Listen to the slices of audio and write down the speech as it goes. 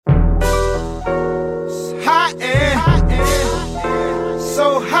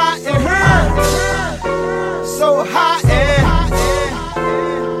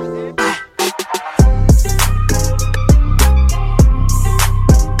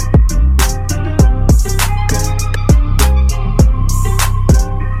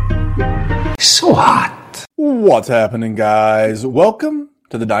What's happening, guys? Welcome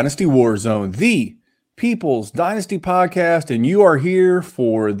to the Dynasty WarZone, the People's Dynasty podcast, and you are here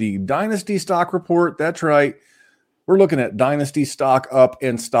for the Dynasty Stock Report. That's right. We're looking at Dynasty stock up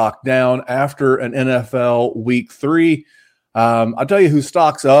and stock down after an NFL Week 3. I'll tell you who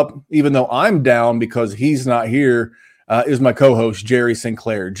stock's up, even though I'm down because he's not here, is my co-host, Jerry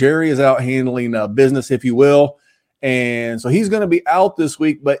Sinclair. Jerry is out handling business, if you will, and so he's going to be out this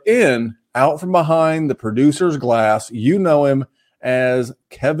week, but out from behind the producer's glass, you know him as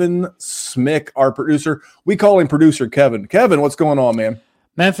Kevin Smick, our producer. We call him Producer Kevin. Kevin, what's going on, man?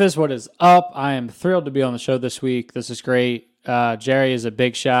 Memphis, what is up? I am thrilled to be on the show this week. This is great. Jerry is a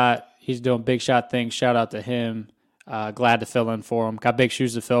big shot. He's doing big shot things. Shout out to him. Glad to fill in for him. Got big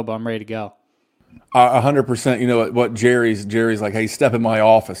shoes to fill, but I'm ready to go. 100%. You know what Jerry's like, hey, step in my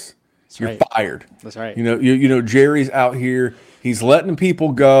office. That's You're right. fired. That's right. You know, Jerry's out here. He's letting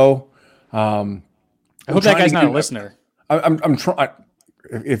people go. I hope that guy's not a listener. I'm trying.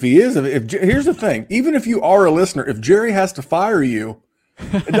 If he is, here's the thing. Even if you are a listener, if Jerry has to fire you,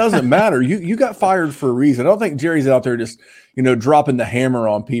 it doesn't matter. You got fired for a reason. I don't think Jerry's out there just, dropping the hammer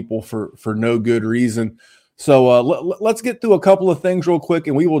on people for no good reason. So let's get through a couple of things real quick,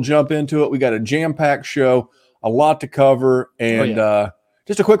 and we will jump into it. We got a jam-packed show, a lot to cover, and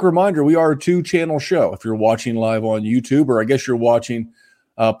just a quick reminder, we are a 2-channel show. If you're watching live on YouTube, or I guess you're watching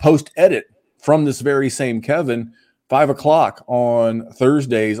post-edit from this very same Kevin, 5 o'clock on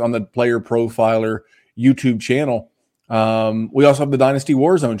Thursdays on the Player Profiler YouTube channel. We also have the Dynasty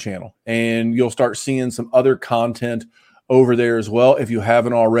WarZone channel, and you'll start seeing some other content over there as well. If you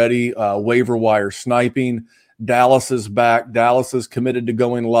haven't already, waiver wire sniping. Dallas is back. Dallas is committed to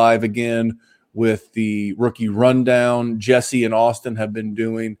going live again with the rookie rundown. Jesse and Austin have been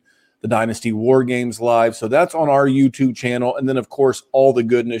doing the Dynasty War Games live. So that's on our YouTube channel. And then, of course, all the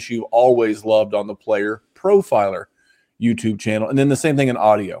goodness you always loved on the Player Profiler YouTube channel. And then the same thing in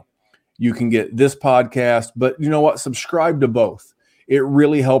audio. You can get this podcast, but you know what? Subscribe to both. It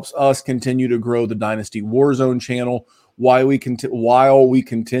really helps us continue to grow the Dynasty WarZone channel while we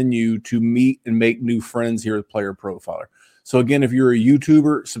continue to meet and make new friends here at Player Profiler. So again, if you're a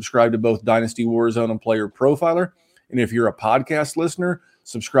YouTuber, subscribe to both Dynasty WarZone and Player Profiler. And if you're a podcast listener,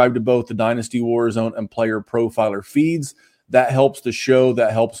 subscribe to both the Dynasty WarZone and Player Profiler feeds. That helps the show.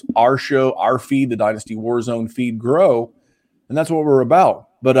 That helps our show, our feed, the Dynasty WarZone feed grow. And that's what we're about.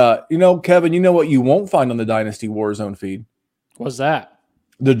 But, Kevin, you know what you won't find on the Dynasty WarZone feed? What's that?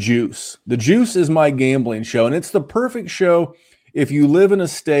 The Juice. The Juice is my gambling show, and it's the perfect show if you live in a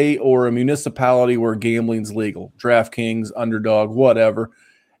state or a municipality where gambling's legal. DraftKings, Underdog, whatever.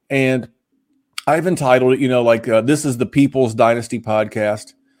 And I've entitled it, this is the People's Dynasty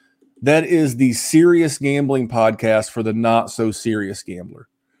podcast. That is the serious gambling podcast for the not so serious gambler.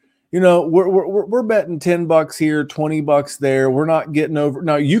 We're betting $10 here, $20 there. We're not getting over.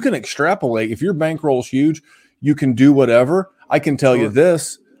 Now you can extrapolate. If your bankroll's huge, you can do whatever. I can tell you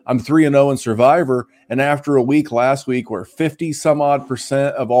this. I'm 3-0 in Survivor, and after a week last week where 50 some odd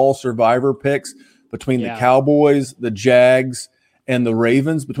percent of all Survivor picks between the Cowboys, the Jags, and the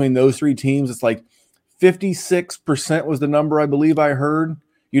Ravens, between those three teams, it's like 56% was the number I believe I heard.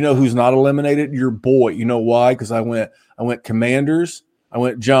 You know who's not eliminated? Your boy. You know why? Because I went Commanders, I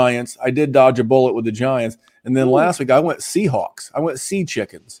went Giants. I did dodge a bullet with the Giants, and then last week I went Seahawks. I went Sea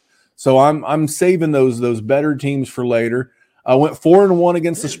Chickens. So I'm saving those better teams for later. I went 4-1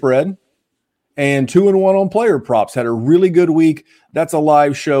 against the spread and 2-1 on player props. Had a really good week. That's a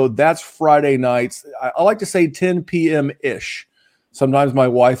live show. That's Friday nights. I like to say 10 p.m.-ish. Sometimes my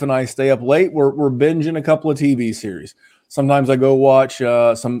wife and I stay up late. We're binging a couple of TV series. Sometimes I go watch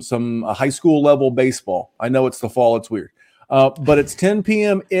some high school level baseball. I know it's the fall. It's weird. But it's 10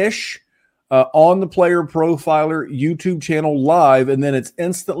 p.m.-ish on the Player Profiler YouTube channel live, and then it's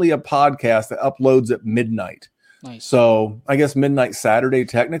instantly a podcast that uploads at midnight. Nice. So I guess midnight Saturday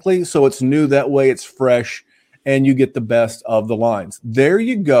technically. So it's new that way. It's fresh, and you get the best of the lines. There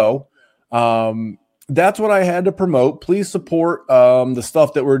you go. That's what I had to promote. Please support the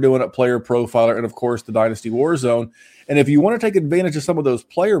stuff that we're doing at Player Profiler and, of course, the Dynasty WarZone. And if you want to take advantage of some of those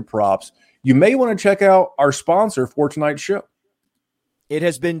player props, you may want to check out our sponsor for tonight's show. It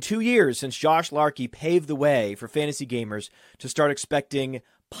has been 2 years since Josh Larkey paved the way for fantasy gamers to start expecting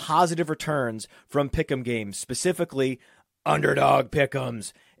positive returns from pick'em games, specifically underdog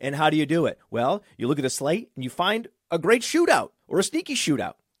pick'ems. And how do you do it? Well, you look at a slate and you find a great shootout or a sneaky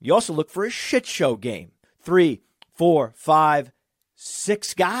shootout. You also look for a shit show game. 3, 4, 5,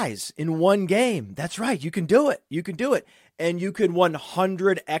 6 guys in one game. That's right. You can do it. You can do it. And you can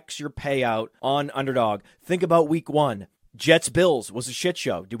 100x your payout on underdog. Think about week 1. Jets-Bills was a shit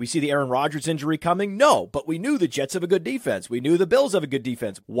show. Did we see the Aaron Rodgers injury coming? No, but we knew the Jets have a good defense. We knew the Bills have a good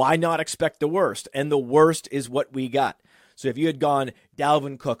defense. Why not expect the worst? And the worst is what we got. So if you had gone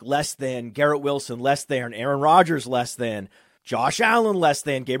Dalvin Cook less than, Garrett Wilson less than, Aaron Rodgers less than, Josh Allen less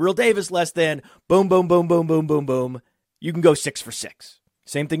than, Gabriel Davis less than, boom, boom, boom, boom, boom, boom, boom, you can go 6 for 6.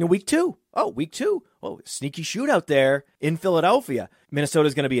 Same thing in week 2. Oh, week 2. Oh, sneaky shootout there in Philadelphia.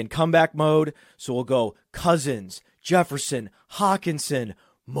 Minnesota's going to be in comeback mode, so we'll go Cousins, Jefferson, Hawkinson,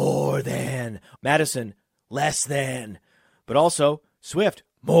 more than. Madison, less than. But also, Swift,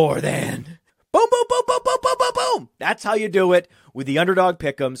 more than. Boom, boom, boom, boom, boom, boom, boom, boom. That's how you do it with the Underdog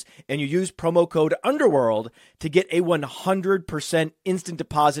Pick'ems, and you use promo code Underworld to get a 100% instant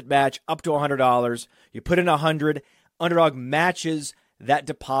deposit match up to $100. You put in $100, Underdog matches that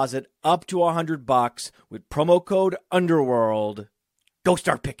deposit up to $100 with promo code Underworld. Go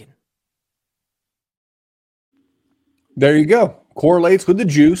start picking. There you go. Correlates with the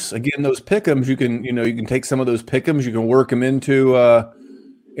juice. Again, those pick'ems, you can take some of those pick'ems, you can work them into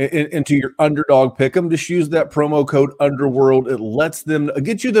your Underdog pick'em. Just use that promo code Underworld. It lets them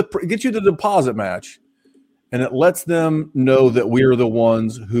get you the deposit match, and it lets them know that we're the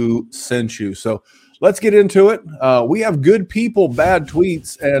ones who sent you. So let's get into it. We have good people, bad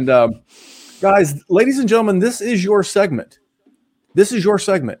tweets, and guys, ladies and gentlemen, this is your segment. This is your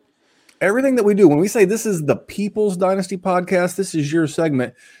segment. Everything that we do, when we say this is the People's Dynasty podcast, this is your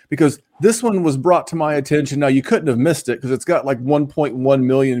segment, because this one was brought to my attention. Now, you couldn't have missed it because it's got like 1.1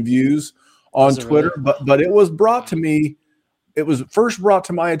 million views on Twitter, really? but it was brought to me. It was first brought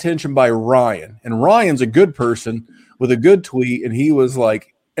to my attention by Ryan, and Ryan's a good person with a good tweet, and he was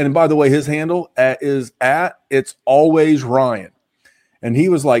like, and by the way, his handle is It's Always Ryan, and he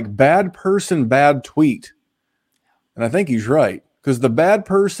was like, bad person, bad tweet, and I think he's right. Because the bad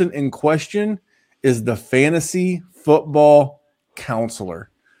person in question is the fantasy football counselor.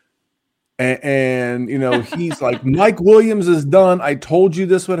 And he's like, Mike Williams is done. I told you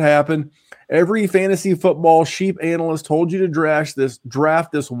this would happen. Every fantasy football sheep analyst told you to draft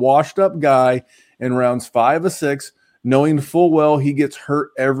this washed up guy in rounds 5 or 6, knowing full well he gets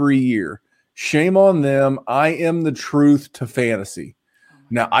hurt every year. Shame on them. I am the truth to fantasy.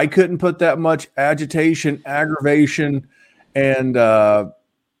 Now, I couldn't put that much agitation, aggravation, and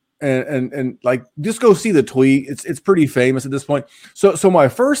like, just go see the tweet. It's pretty famous at this point. So my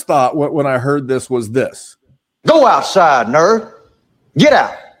first thought when I heard this was this: go outside, nerd. Get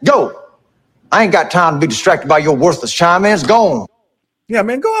out. Go. I ain't got time to be distracted by your worthless chime-ins. Gone. Yeah,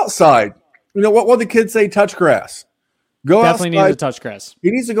 man, go outside. You know what the kids say? Touch grass. Go Definitely outside. Needs to touch grass.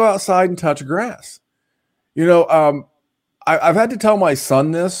 He needs to go outside and touch grass. I've had to tell my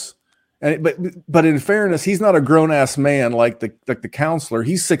son this. But in fairness, he's not a grown-ass man like the counselor.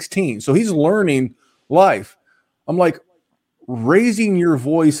 He's 16, so he's learning life. I'm like, raising your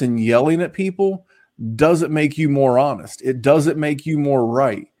voice and yelling at people doesn't make you more honest. It doesn't make you more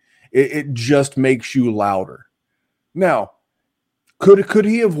right. It just makes you louder. Now, could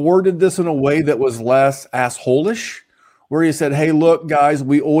he have worded this in a way that was less asshole-ish, where he said, hey, look, guys,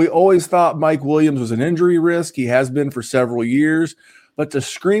 we always thought Mike Williams was an injury risk. He has been for several years. But to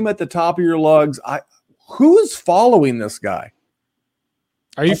scream at the top of your lungs, who is following this guy?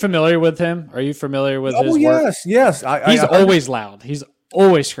 Are you familiar with him? Are you familiar with his work? Yes. He's always loud. He's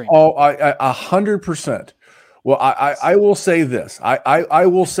always screaming. Oh, 100%. Well, I will say this. I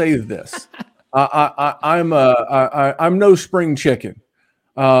will say this. I'm no spring chicken.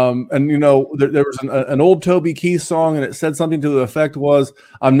 And there was an old Toby Keith song, and it said something to the effect was,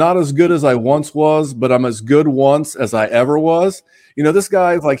 I'm not as good as I once was, but I'm as good once as I ever was. This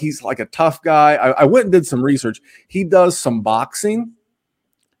guy is like, he's like a tough guy. I went and did some research. He does some boxing.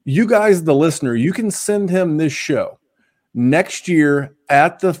 You guys, the listener, you can send him this show next year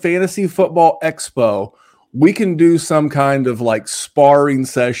at the Fantasy Football Expo. We can do some kind of like sparring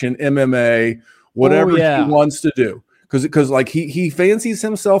session, MMA, whatever he wants to do. Because like he fancies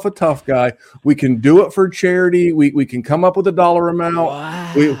himself a tough guy. We can do it for charity. We can come up with a dollar amount.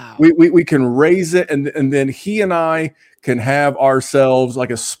 Wow. We can raise it, and then he and I can have ourselves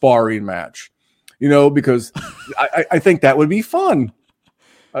like a sparring match. Because I think that would be fun.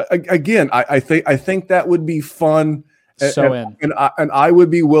 Again, I think that would be fun. And I would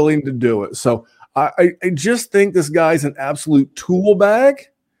be willing to do it. So I just think this guy's an absolute tool bag.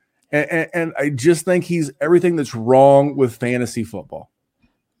 And I just think he's everything that's wrong with fantasy football.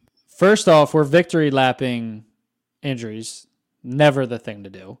 First off, we're victory lapping injuries. Never the thing to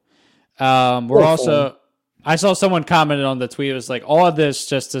do. I saw someone commented on the tweet. It was like, all of this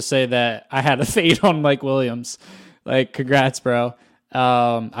just to say that I had a fade on Mike Williams. Like, congrats, bro.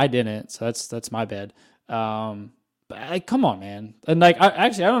 I didn't, so that's my bad. But come on, man. And like, I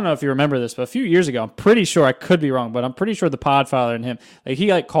don't know if you remember this, but a few years ago, I'm pretty sure, I could be wrong, but I'm pretty sure the Podfather and him, like,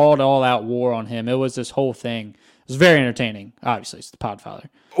 he like called all out war on him. It was this whole thing. It was very entertaining. Obviously, it's the Podfather.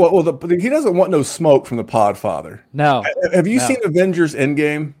 Well, he doesn't want no smoke from the Podfather. No. Have you seen Avengers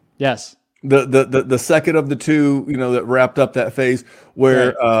Endgame? Yes. The second of the two, that wrapped up that phase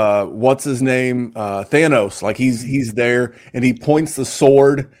where what's his name, Thanos, like he's there and he points the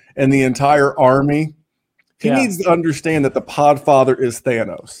sword and the entire army. He needs to understand that the Podfather is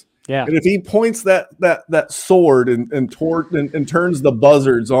Thanos. Yeah. And if he points that sword and turns the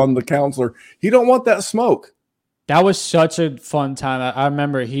buzzards on the counselor, he don't want that smoke. That was such a fun time. I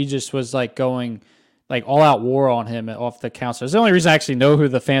remember he just was like going like all out war on him off the counselor. It's the only reason I actually know who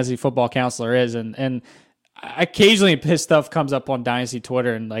the fantasy football counselor is. And occasionally his stuff comes up on Dynasty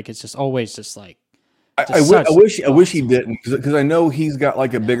Twitter and like, it's just always just like, I wish he didn't, because I know he's got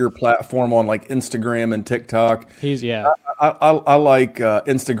like a bigger platform on like Instagram and TikTok. I like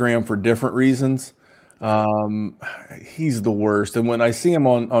Instagram for different reasons. He's the worst, and when I see him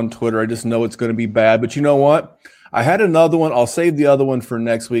on Twitter, I just know it's going to be bad. But you know what? I had another one. I'll save the other one for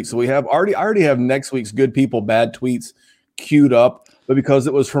next week. So I already have next week's good people bad tweets queued up, but because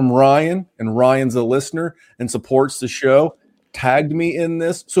it was from Ryan and Ryan's a listener and supports the show, tagged me in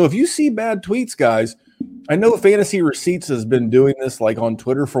this. So if you see bad tweets, guys, I know Fantasy Receipts has been doing this like on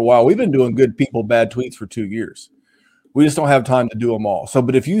Twitter for a while. We've been doing good people bad tweets for 2 years. We just don't have time to do them all. So,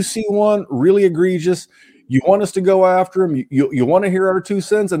 but if you see one really egregious, you want us to go after him, you want to hear our 2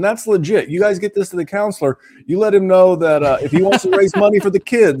 cents, and that's legit. You guys get this to the counselor. You let him know that if he wants to raise money for the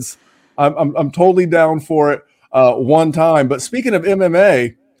kids, I'm totally down for it one time. But speaking of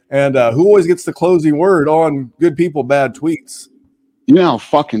MMA, and who always gets the closing word on good people bad tweets? You know how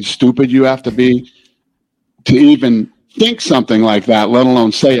fucking stupid you have to be to even think something like that, let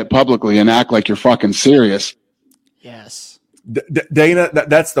alone say it publicly and act like you're fucking serious. Yes. Dana,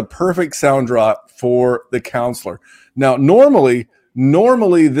 that's the perfect sound drop for the counselor. Now, normally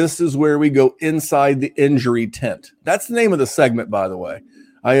this is where we go inside the injury tent. That's the name of the segment, by the way.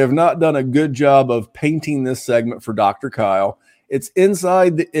 I have not done a good job of painting this segment for Dr. Kyle. It's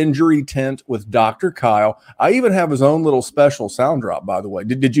inside the injury tent with Dr. Kyle. I even have his own little special sound drop, by the way.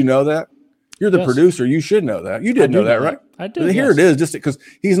 Did you know that? You're the producer. You should know that. You did know that, right? I did. Here it is, just because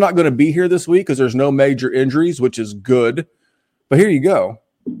he's not going to be here this week because there's no major injuries, which is good. But here you go.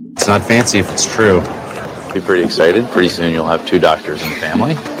 It's not fancy if it's true. Be pretty excited. Pretty soon you'll have 2 doctors in the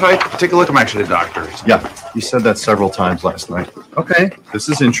family. All right, take a look. I'm actually a doctor. Yeah, you said that several times last night. Okay, this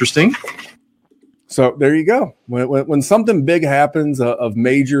is interesting. So there you go. When something big happens of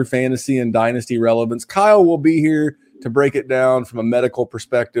major fantasy and dynasty relevance, Kyle will be here to break it down from a medical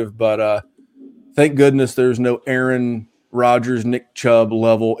perspective. But thank goodness there's no Aaron Rodgers, Nick Chubb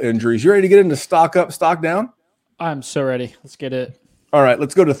level injuries. You ready to get into stock up, stock down? I'm so ready. Let's get it. All right,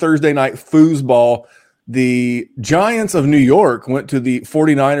 let's go to Thursday night foosball. The Giants of New York went to the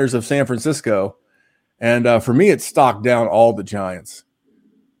 49ers of San Francisco. And for me, it's stock down all the Giants.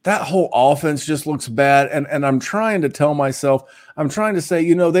 That whole offense just looks bad. And I'm trying to tell myself, I'm trying to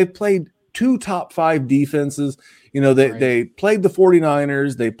say, they played 2 top 5 defenses. They played the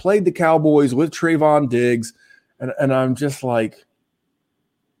 49ers. They played the Cowboys with Trayvon Diggs. And I'm just like,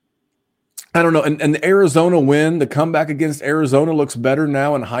 I don't know. And the Arizona win, the comeback against Arizona looks better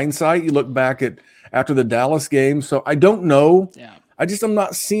now in hindsight. You look back at after the Dallas game. So I don't know. Yeah. I'm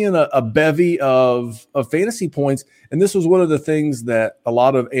not seeing a bevy of fantasy points. And this was one of the things that a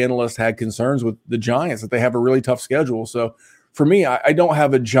lot of analysts had concerns with the Giants, that they have a really tough schedule. So for me, I don't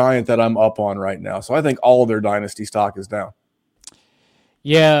have a Giant that I'm up on right now. So I think all of their dynasty stock is down.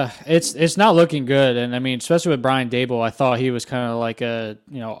 Yeah, it's not looking good. And I mean, especially with Brian Dable, I thought he was kind of like a,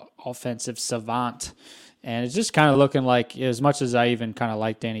 offensive savant. And it's just kind of looking like, as much as I even kind of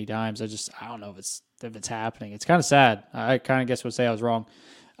like Danny Dimes, I don't know if it's happening. It's kind of sad. I kind of guess would say I was wrong.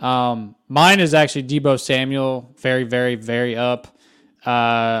 Mine is actually Deebo Samuel, very, very, very up.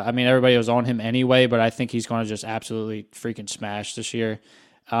 I mean, everybody was on him anyway, but I think he's going to just absolutely freaking smash this year.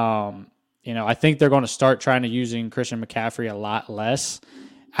 I think they're going to start trying to using Christian McCaffrey a lot less.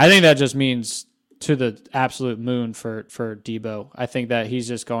 I think that just means to the absolute moon for Deebo. I think that he's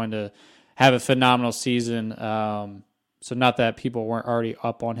just going to have a phenomenal season. So not that people weren't already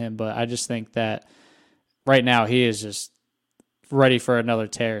up on him, but I just think that right now he is just ready for another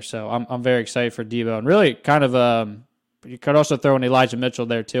tear. So I'm very excited for Deebo. And really kind of you could also throw in Elijah Mitchell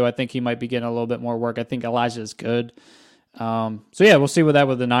there too. I think he might be getting a little bit more work. I think Elijah is good. So yeah, we'll see with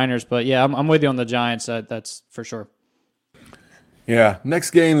the Niners. But yeah, I'm with you on the Giants. That's for sure. Yeah.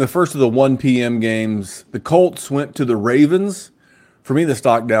 Next game, the first of the 1 p.m. games, the Colts went to the Ravens. For me, the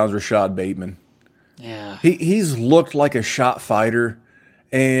stock down is Rashad Bateman. Yeah. He's looked like a shot fighter.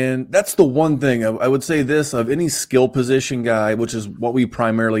 And that's the one thing I would say this of any skill position guy, which is what we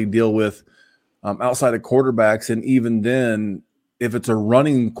primarily deal with outside of quarterbacks. And even then, if it's a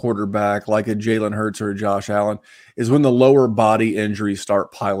running quarterback like a Jalen Hurts or a Josh Allen, is when the lower body injuries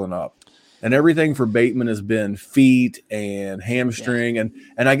start piling up. And everything for Bateman has been feet and hamstring. And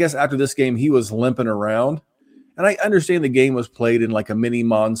I guess after this game, he was limping around. And I understand the game was played in like a mini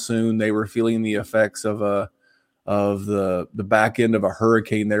monsoon. They were feeling the effects of the back end of a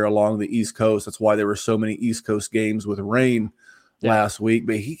hurricane there along the East Coast. That's why there were so many East Coast games with rain last week.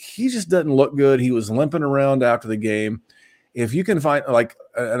 But he just doesn't look good. He was limping around after the game. If you can find, like,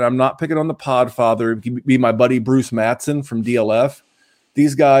 and I'm not picking on the Podfather, be my buddy Bruce Mattson from DLF.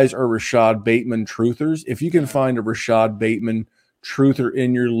 These guys are Rashad Bateman truthers. If you can find a Rashad Bateman truther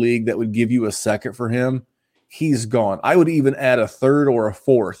in your league that would give you a second for him, he's gone. I would even add a third or a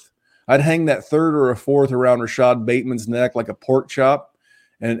fourth. I'd hang that third or a fourth around Rashad Bateman's neck like a pork chop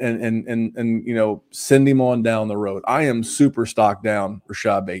and you know, send him on down the road. I am super stocked down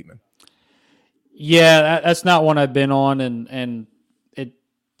Rashad Bateman. Yeah, that's not one I've been on, and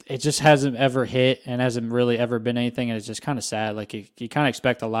it just hasn't ever hit and hasn't really ever been anything, and it's just kind of sad. Like, you kind of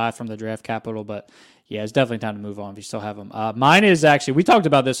expect a lot from the draft capital, but yeah, it's definitely time to move on if you still have them. Mine is actually, we talked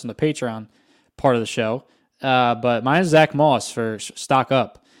about this in the Patreon part of the show, but mine is Zach Moss for stock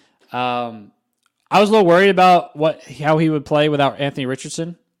up. I was a little worried about how he would play without Anthony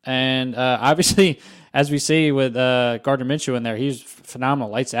Richardson, and obviously, as we see with Gardner Minshew in there, he's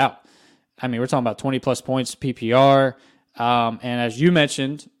phenomenal, lights out. I mean, we're talking about 20-plus points PPR, and as you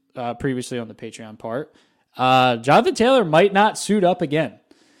mentioned previously on the Patreon part, Jonathan Taylor might not suit up again.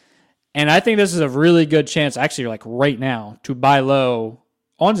 And I think this is a really good chance, actually, like right now, to buy low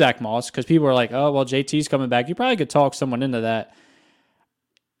on Zach Moss, because people are like, oh, well, JT's coming back. You probably could talk someone into that.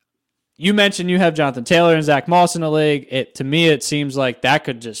 You mentioned you have Jonathan Taylor and Zach Moss in the league. To me, it seems like that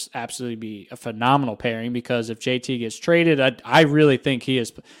could just absolutely be a phenomenal pairing, because if JT gets traded, I really think he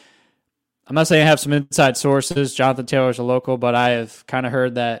is. I'm not saying I have some inside sources. Jonathan Taylor's a local, but I have kind of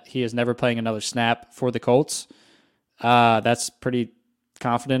heard that he is never playing another snap for the Colts. That's pretty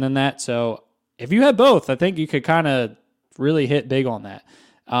confident in that. So if you had both, I think you could kind of really hit big on that.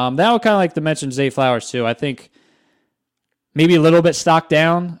 That would kind of like to mention Zay Flowers too. I think maybe a little bit stocked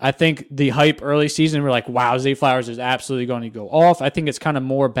down. I think the hype early season, we're like, wow, Zay Flowers is absolutely going to go off. I think it's kind of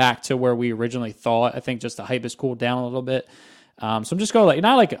more back to where we originally thought. I think just the hype has cooled down a little bit. So I'm just going like,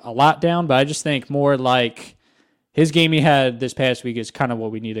 not like a lot down, but I just think more like his game he had this past week is kind of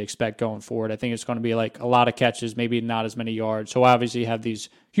what we need to expect going forward. I think it's going to be like a lot of catches, maybe not as many yards. So obviously you have these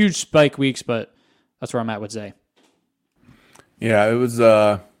huge spike weeks, but that's where I'm at with Zay. Yeah, it was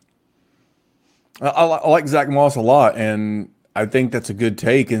I like Zach Moss a lot, and I think that's a good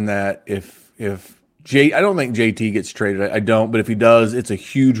take in that if I don't think JT gets traded. I don't, but if he does, it's a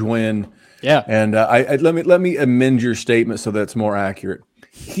huge win. Yeah, and let me amend your statement so that's more accurate.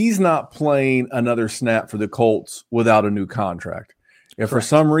 He's not playing another snap for the Colts without a new contract. If for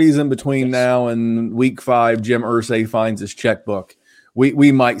some reason between now and week 5, Jim Irsay finds his checkbook,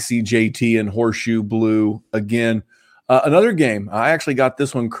 we might see JT in horseshoe blue again. Another game, I actually got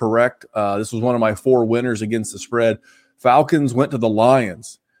this one correct. This was one of my 4 winners against the spread. Falcons went to the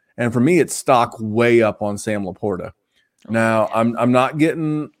Lions, and for me, it's stock way up on Sam Laporta. Now, I'm not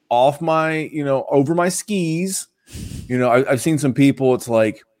getting off my, over my skis. I've seen some people, it's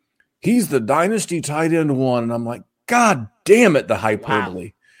like, he's the Dynasty tight end 1. And I'm like, God damn it, the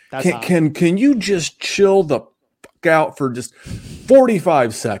hyperbole. Wow. Can you just chill the fuck out for just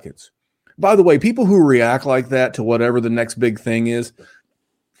 45 seconds? By the way, people who react like that to whatever the next big thing is,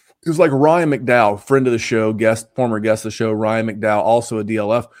 it was like Ryan McDowell, friend of the show, former guest of the show, Ryan McDowell, also a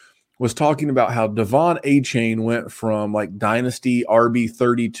DLF, was talking about how Devon A-Chain went from like Dynasty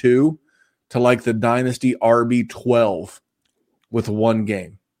RB32 to like the Dynasty RB12 with 1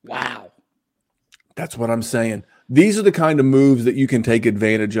 game. Wow. That's what I'm saying. These are the kind of moves that you can take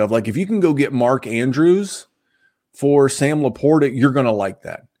advantage of. Like if you can go get Mark Andrews for Sam Laporta, you're going to like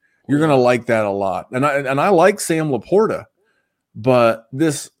that. You're going to like that a lot. And I like Sam Laporta, but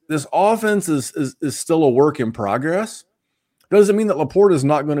this offense is still a work in progress. Doesn't mean that Laporta is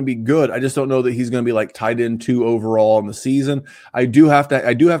not going to be good. I just don't know that he's going to be like tight end 2 overall in the season. I do have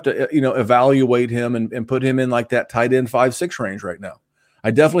to evaluate him and put him in like that tight end 5-6 range right now.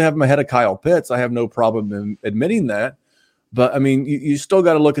 I definitely have him ahead of Kyle Pitts. I have no problem in admitting that. But I mean, you still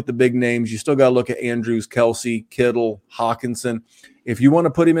got to look at the big names. You still got to look at Andrews, Kelsey, Kittle, Hawkinson. If you want to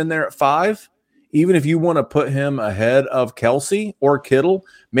put him in there at 5, even if you want to put him ahead of Kelsey or Kittle,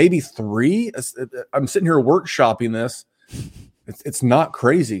 maybe 3. I'm sitting here workshopping this. It's not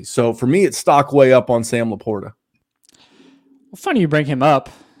crazy. So for me, it's stock way up on Sam Laporta. Well, funny you bring him up.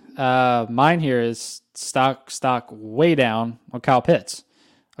 Mine here is stock way down on Kyle Pitts.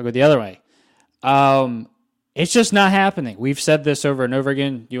 I'll go the other way. It's just not happening. We've said this over and over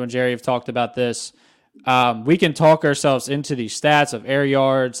again. You and Jerry have talked about this. We can talk ourselves into these stats of air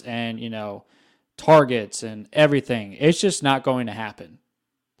yards and, targets and everything. It's just not going to happen.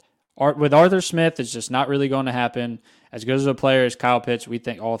 With Arthur Smith, it's just not really going to happen. As good as a player as Kyle Pitts, we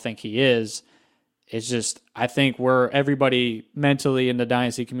all think he is. It's just, I think where everybody mentally in the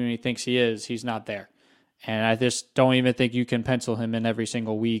Dynasty community thinks he is, he's not there. And I just don't even think you can pencil him in every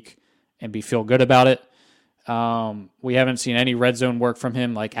single week and feel good about it. We haven't seen any red zone work from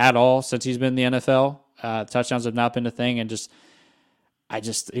him at all since he's been in the NFL. Touchdowns have not been a thing, and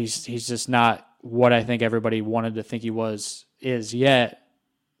he's just not what I think everybody wanted to think he is yet.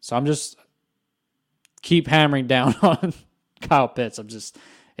 So I'm just keep hammering down on Kyle Pitts.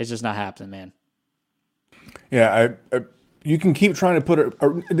 It's just not happening, man. Yeah, you can keep trying to put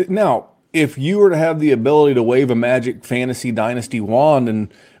it now. If you were to have the ability to wave a magic fantasy dynasty wand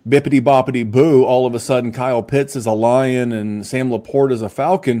and bippity boppity boo, all of a sudden Kyle Pitts is a Lion and Sam Laporta is a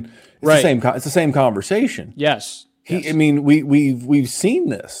Falcon. It's the same conversation. Yes. I mean, we've seen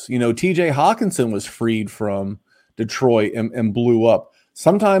this. TJ Hawkinson was freed from Detroit and blew up.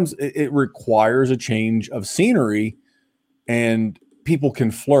 Sometimes it requires a change of scenery, and people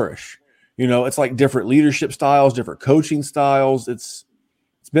can flourish. It's like different leadership styles, different coaching styles. It's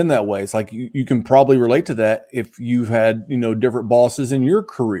been that way. It's like you can probably relate to that if you've had, different bosses in your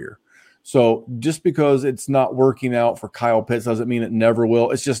career. So just because it's not working out for Kyle Pitts doesn't mean it never will.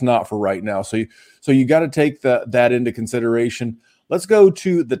 It's just not for right now. So you got to take that into consideration. Let's go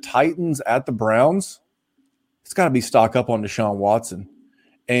to the Titans at the Browns. It's got to be stock up on Deshaun Watson.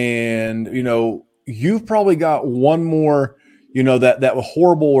 And, you've probably got one more, that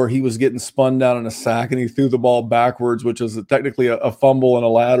horrible where he was getting spun down in a sack and he threw the ball backwards, which was technically a fumble and a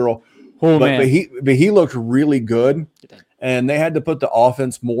lateral. But he looked really good. And they had to put the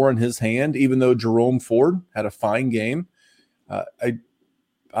offense more in his hand, even though Jerome Ford had a fine game.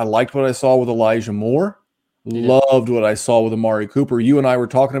 I liked what I saw with Elijah Moore. Loved what I saw with Amari Cooper. You and I were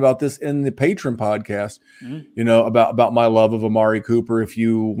talking about this in the Patreon podcast, about my love of Amari Cooper. If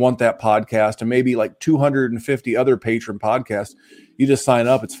you want that podcast and maybe 250 other Patreon podcasts, you just sign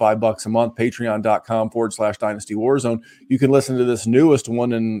up. It's $5 a month, patreon.com/Dynasty WarZone. You can listen to this newest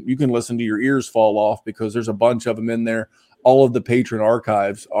one and you can listen to your ears fall off because there's a bunch of them in there. All of the Patreon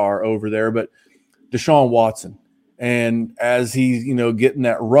archives are over there. But Deshaun Watson, and as he's, getting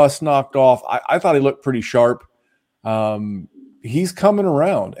that rust knocked off, I thought he looked pretty sharp. He's coming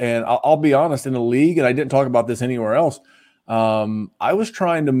around. And I'll be honest, in the league, and I didn't talk about this anywhere else, I was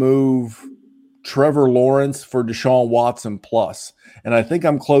trying to move Trevor Lawrence for Deshaun Watson plus. And I think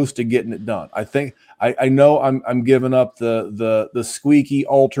I'm close to getting it done. I think I know I'm giving up the squeaky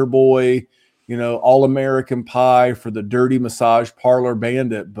altar boy, all-American pie for the dirty massage parlor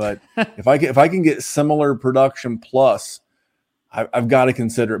bandit. But if I can get similar production plus, I've got to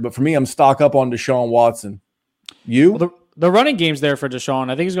consider it. But for me, I'm stock up on Deshaun Watson. You? Well, the running game's there for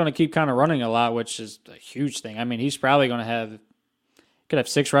Deshaun. I think he's going to keep kind of running a lot, which is a huge thing. I mean, he's probably going to could have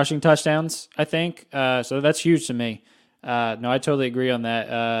 6 rushing touchdowns, I think. So that's huge to me. No, I totally agree on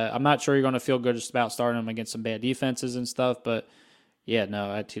that. I'm not sure you're going to feel good just about starting him against some bad defenses and stuff, but yeah,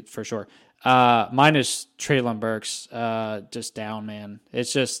 no, for sure. Mine is Treylon Burks, just down, man.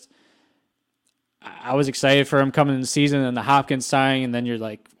 It's just, I was excited for him coming in the season and the Hopkins signing, and then you're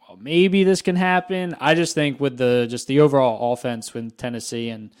like, well, maybe this can happen. I just think with the overall offense with Tennessee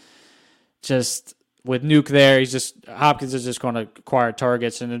and just with Nuke there, Hopkins is just going to acquire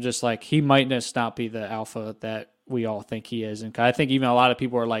targets, and they're just like, he might just not be the alpha that we all think he is. And I think even a lot of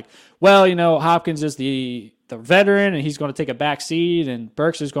people are like, well, Hopkins is the veteran and he's going to take a back seat, and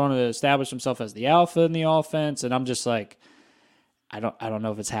Burks is going to establish himself as the alpha in the offense. And I'm just like, I don't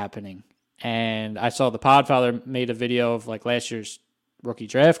know if it's happening. And I saw the Podfather made a video of last year's rookie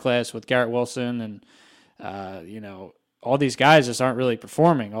draft class with Garrett Wilson and, all these guys just aren't really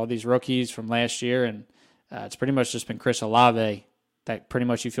performing, all these rookies from last year. And it's pretty much just been Chris Olave that pretty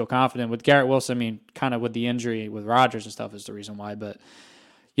much you feel confident with. Garrett Wilson, I mean, kind of with the injury with Rodgers and stuff is the reason why. But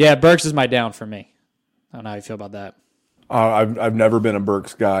yeah, Burks is my down for me. I don't know how you feel about that. I've never been a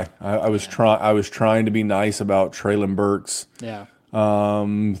Burks guy. I was trying to be nice about Treylon Burks. Yeah.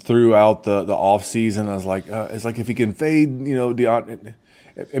 Throughout the off season, I was like, it's like if he can fade, Deontay.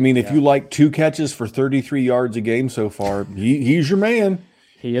 I mean, if you like 2 catches for 33 yards a game so far, he's your man.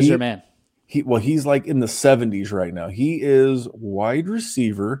 He is your man. He's like in the 70s right now. He is wide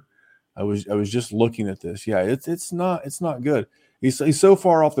receiver I was just looking at this. Yeah, it's not good. He's so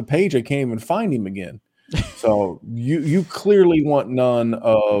far off the page I can't even find him again. So you clearly want none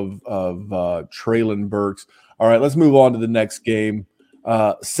of Traylon Burks. All right, let's move on to the next game.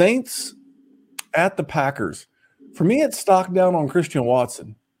 Saints at the Packers. For me, it's stock down on Christian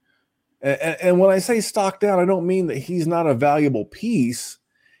Watson. And when I say stock down, I don't mean that he's not a valuable piece.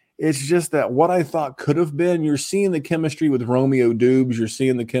 It's just that what I thought could have been, you're seeing the chemistry with Romeo Dubes. You're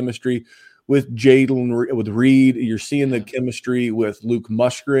seeing the chemistry with with Reed. You're seeing the chemistry with Luke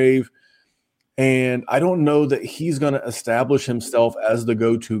Musgrave. And I don't know that he's going to establish himself as the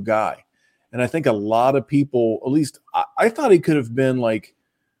go-to guy. And I think a lot of people, at least I thought he could have been like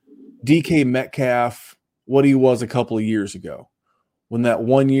DK Metcalf, what he was a couple of years ago. When that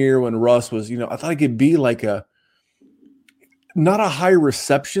 1 year when Russ was, I thought he could be like not a high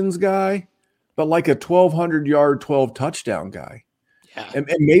receptions guy, but like a 1,200 yard, 12 touchdown guy. Yeah. And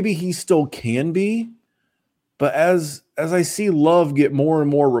maybe he still can be. But as I see Love get more and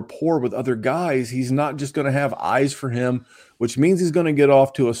more rapport with other guys, he's not just going to have eyes for him, which means he's going to get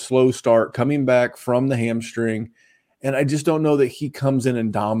off to a slow start coming back from the hamstring. And I just don't know that he comes in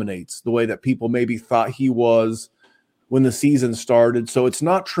and dominates the way that people maybe thought he was when the season started. So it's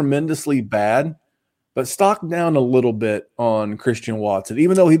not tremendously bad, but stock down a little bit on Christian Watson,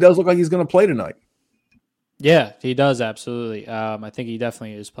 even though he does look like he's going to play tonight. Yeah, he does, absolutely. I think he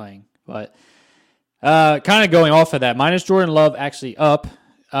definitely is playing. But kind of going off of that, minus Jordan Love actually up.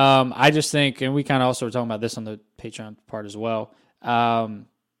 I just think, and we kind of also were talking about this on the Patreon part as well.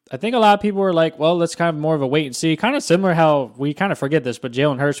 I think a lot of people were like, well, let's kind of more of a wait and see. Kind of similar how we kind of forget this, but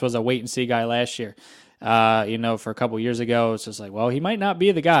Jalen Hurts was a wait and see guy last year. For a couple years ago, it's just like, well, he might not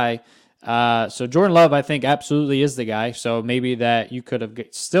be the guy. So Jordan Love, I think, absolutely is the guy. So maybe that you could have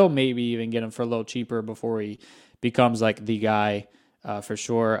still maybe even get him for a little cheaper before he becomes like the guy for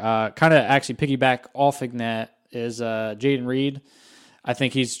sure. Kind of actually piggyback off of that is Jaden Reed. I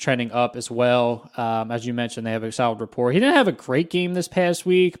think he's trending up as well. As you mentioned, they have a solid rapport. He didn't have a great game this past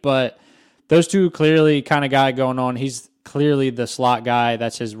week, but those two clearly kind of got going on. He's clearly the slot guy.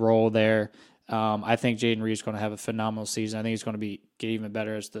 That's his role there. I think Jaden Reed is going to have a phenomenal season. I think he's going to get even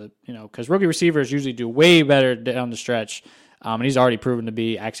better as because rookie receivers usually do way better down the stretch. And he's already proven to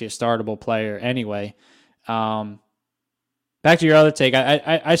be actually a startable player anyway. Back to your other take.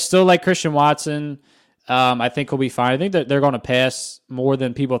 I still like Christian Watson. I think he'll be fine. I think that they're going to pass more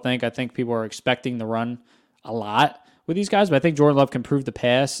than people think. I think people are expecting the run a lot with these guys, but I think Jordan Love can prove the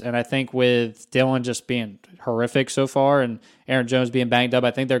pass. And I think with Dylan just being horrific so far and Aaron Jones being banged up,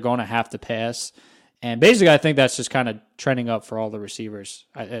 I think they're going to have to pass. And basically, I think that's just kind of trending up for all the receivers.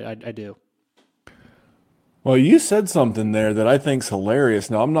 I do. Well, you said something there that I think's hilarious.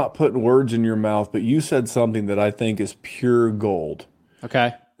 Now, I'm not putting words in your mouth, but you said something that I think is pure gold.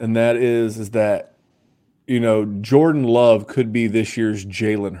 Okay. And that is that, Jordan Love could be this year's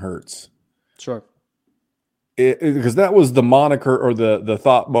Jalen Hurts. Sure. Because that was the moniker or the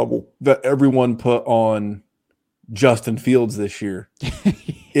thought bubble that everyone put on Justin Fields this year.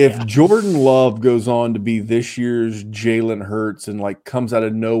 If Jordan Love goes on to be this year's Jalen Hurts and comes out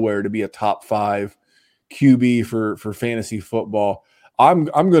of nowhere to be a top 5 QB for fantasy football, I'm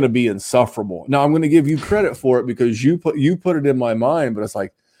going to be insufferable. Now I'm going to give you credit for it because you put it in my mind, but it's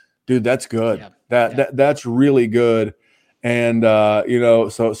like, dude, that's good. Yeah. That's really good. And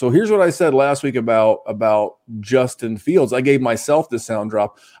so here's what I said last week about Justin Fields. I gave myself the sound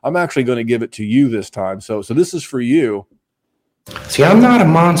drop. I'm actually going to give it to you this time. So this is for you. See, I'm not a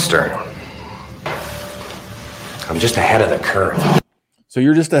monster. I'm just ahead of the curve. So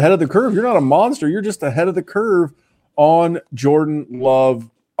you're just ahead of the curve. You're not a monster. You're just ahead of the curve on Jordan Love.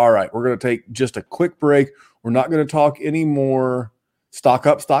 All right, we're going to take just a quick break. We're not going to talk any more stock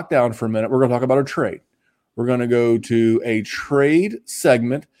up, stock down for a minute. We're going to talk about a trade. We're going to go to a trade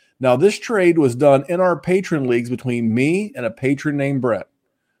segment. Now, this trade was done in our patron leagues between me and a patron named Brett.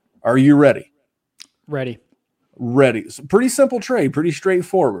 Are you ready? Ready. So pretty simple trade, pretty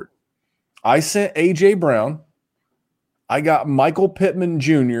straightforward. I sent A.J. Brown. I got Michael Pittman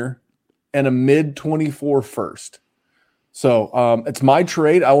Jr. and a mid-24 first. So it's my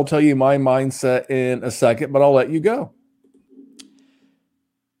trade. I will tell you my mindset in a second, but I'll let you go.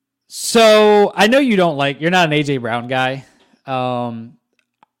 So I know you're not an A.J. Brown guy. Oh,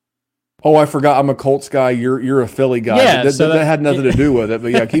 I forgot. I'm a Colts guy. You're a Philly guy. Yeah, that had nothing to do with it,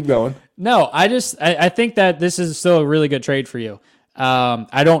 but yeah, keep going. No, I think that this is still a really good trade for you.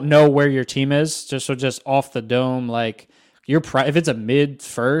 I don't know where your team is, just off the dome, if it's a mid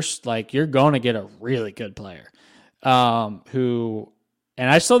first, you're going to get a really good player. And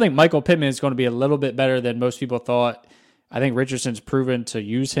I still think Michael Pittman is going to be a little bit better than most people thought. I think Richardson's proven to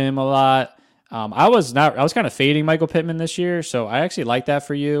use him a lot. I was kind of fading Michael Pittman this year, so I actually like that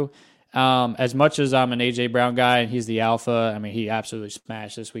for you. As much as I'm an AJ Brown guy and he's the alpha, I mean, he absolutely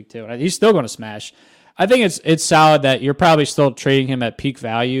smashed this week too, and he's still going to smash. I think it's solid that you're probably still trading him at peak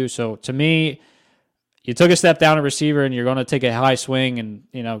value. So to me, you took a step down at receiver and you're going to take a high swing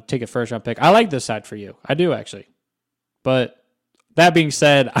and, take a first round pick. I like this side for you. I do actually. But that being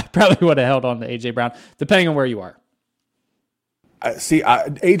said, I probably would have held on to AJ Brown depending on where you are.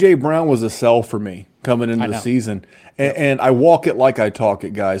 AJ Brown was a sell for me coming into the season, and I walk it like I talk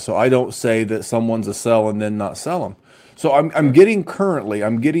it, guys. So I don't say that someone's a sell and then not sell them. So I'm getting currently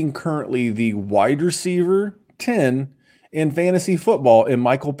the wide receiver 10 in fantasy football in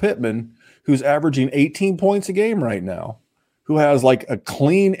Michael Pittman, who's averaging 18 points a game right now, who has like a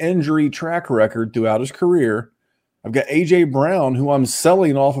clean injury track record throughout his career. I've got A.J. Brown, who I'm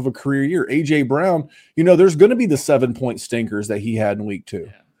selling off of a career year. A.J. Brown, there's going to be the 7-point stinkers that he had in week 2.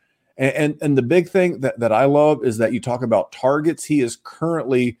 Yeah. And the big thing that I love is that you talk about targets. He is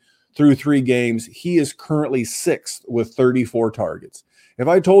currently, through 3 games, he is currently 6th with 34 targets. If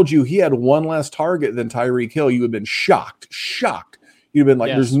I told you he had one less target than Tyreek Hill, you would have been shocked. You'd have been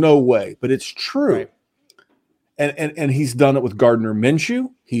like, There's no way. But it's true. Right. And he's done it with Gardner Minshew.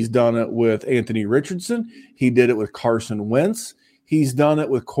 He's done it with Anthony Richardson. He did it with Carson Wentz. He's done it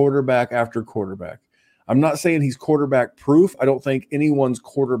with quarterback after quarterback. I'm not saying he's quarterback proof. I don't think anyone's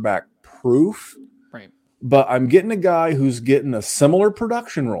quarterback proof. Right. But I'm getting a guy who's getting a similar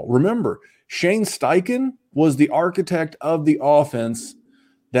production role. Remember, Shane Steichen was the architect of the offense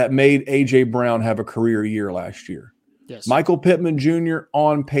that made A.J. Brown have a career year last year. Yes. Michael Pittman Jr.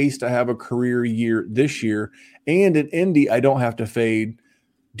 on pace to have a career year this year. And in Indy, I don't have to fade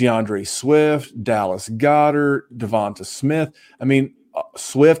DeAndre Swift, Dallas Goedert, Devonta Smith. I mean,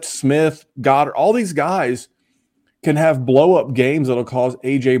 Swift, Smith, Goddard, all these guys can have blow-up games that'll cause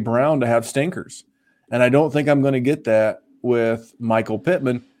A.J. Brown to have stinkers. And I don't think I'm going to get that with Michael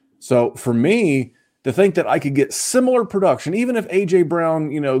Pittman. So for me, to think that I could get similar production, even if A.J.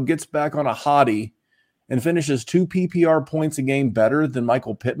 Brown, gets back on a hottie and finishes 2 PPR points a game better than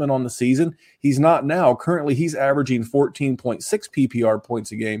Michael Pittman on the season, he's not now. Currently, he's averaging 14.6 PPR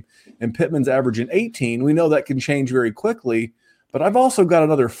points a game, and Pittman's averaging 18. We know that can change very quickly, but I've also got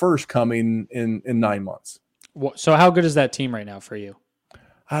another first coming in 9 months. So how good is that team right now for you?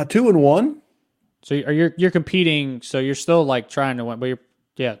 2-1. So you're competing, so you're still like trying to win, but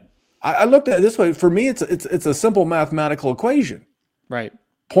I looked at it this way. For me, it's a simple mathematical equation. Right.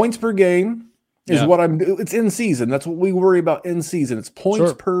 Points per game is what I'm doing. It's in season. That's what we worry about in season. It's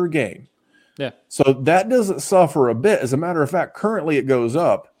points per game. Yeah. So that doesn't suffer a bit. As a matter of fact, currently it goes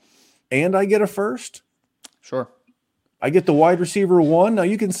up, and I get a first. Sure. I get the wide receiver 1. Now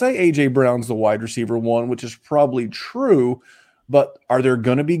you can say A.J. Brown's the wide receiver 1, which is probably true, but are there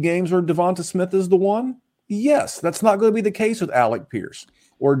going to be games where Devonta Smith is the 1? Yes. That's not going to be the case with Alec Pierce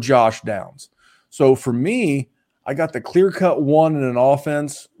or Josh Downs. So for me, I got the clear-cut 1 in an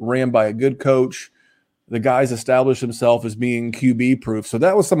offense ran by a good coach. The guy's established himself as being QB-proof. So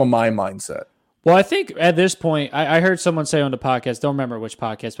that was some of my mindset. Well, I think at this point, I heard someone say on the podcast, don't remember which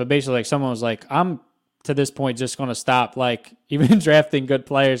podcast, but basically like someone was like, I'm to this point just going to stop like even drafting good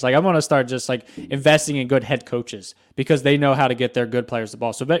players. Like I'm going to start just like investing in good head coaches because they know how to get their good players the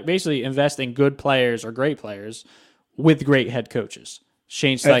ball. So basically invest in good players or great players with great head coaches.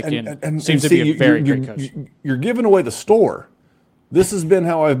 Shane Steichen seems to be a very great coach. You're giving away the store. This has been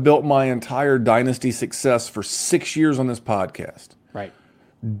how I've built my entire dynasty success for 6 years on this podcast. Right.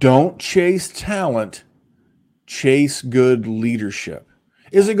 Don't chase talent, chase good leadership.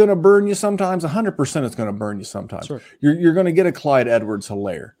 Is it going to burn you sometimes? 100% it's going to burn you sometimes. Sure. You're going to get a Clyde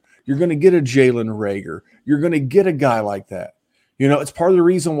Edwards-Helaire. You're going to get a Jalen Reagor. You're going to get a guy like that. It's part of the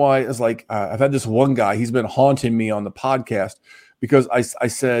reason why it's like I've had this one guy, he's been haunting me on the podcast because I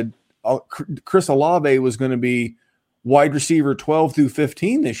said Chris Olave was going to be wide receiver 12 through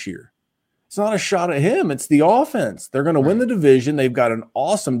 15 this year. It's not a shot at him. It's the offense. They're going to win the division. They've got an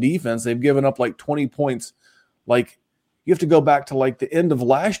awesome defense. They've given up like 20 points. Like you have to go back to like the end of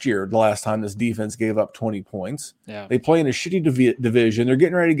last year, the last time this defense gave up 20 points. Yeah. They play in a shitty division. They're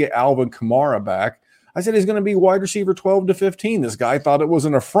getting ready to get Alvin Kamara back. I said he's going to be wide receiver 12 to 15. This guy thought it was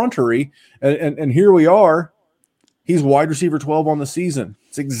an effrontery, and here we are. He's wide receiver 12 on the season.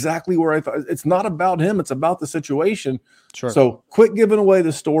 It's exactly where I thought. It's not about him. It's about the situation. Sure. So quit giving away the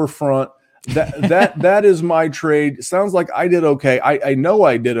storefront. That is my trade. Sounds like I did okay. I know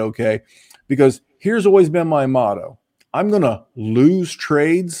I did okay because here's always been my motto. I'm going to lose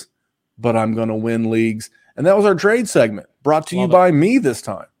trades, but I'm going to win leagues. And that was our trade segment brought to you by me this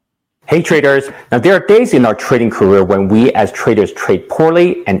time. Hey traders, now there are days in our trading career when we as traders trade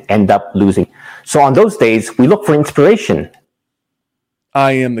poorly and end up losing. So on those days, we look for inspiration.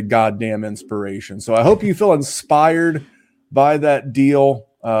 I am the goddamn inspiration. So I hope you feel inspired by that deal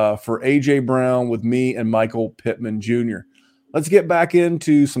for A.J. Brown with me and Michael Pittman Jr. Let's get back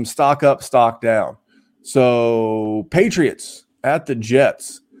into some stock up, stock down. So Patriots at the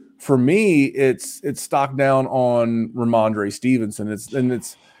Jets. For me, it's stock down on Ramondre Stevenson.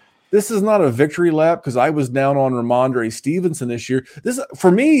 This is not a victory lap because I was down on Ramondre Stevenson this year.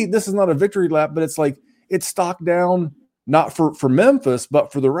 For me, this is not a victory lap, but it's stock down not for Memphis,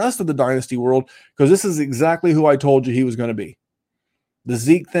 but for the rest of the dynasty world, because this is exactly who I told you he was going to be. The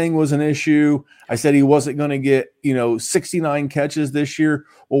Zeke thing was an issue. I said he wasn't going to get 69 catches this year.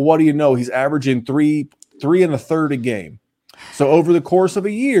 Well, what do you know? He's averaging three and a third a game. So over the course of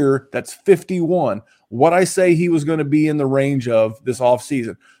a year, that's 51. What I say he was going to be in the range of this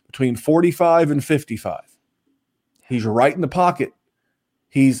offseason, between 45 and 55. He's right in the pocket.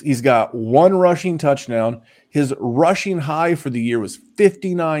 He's got one rushing touchdown. His rushing high for the year was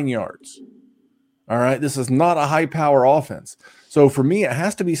 59 yards. All right, this is not a high-power offense. So for me, it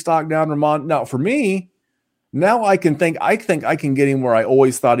has to be stock down Ramon. Now, for me, now I think I can get him where I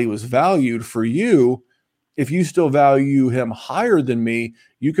always thought he was valued. For you, if you still value him higher than me,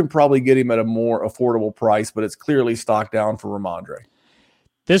 you can probably get him at a more affordable price, but it's clearly stock down for Ramondre.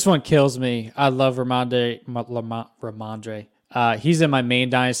 This one kills me. I love Ramondre. He's in my main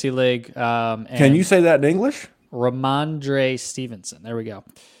dynasty league. Can you say that in English? Ramondre Stevenson. There we go.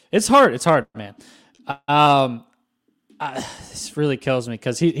 It's hard. It's hard, man. This really kills me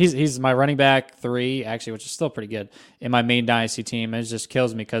because he's my running back 3, actually, which is still pretty good in my main dynasty team. It just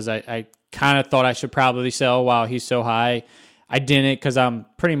kills me because I kind of thought I should probably sell while he's so high. I didn't because I'm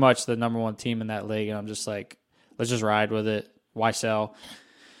pretty much the number 1 team in that league, and I'm just like, let's just ride with it. Why sell?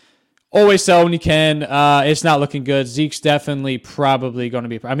 Always sell when you can. It's not looking good. Zeke's definitely probably going to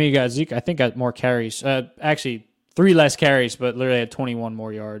be. I mean, you got Zeke, I think, got more carries. Actually, 3 less carries, but literally had 21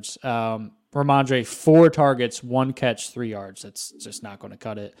 more yards. Ramondre, 4 targets, 1 catch, 3 yards. That's just not going to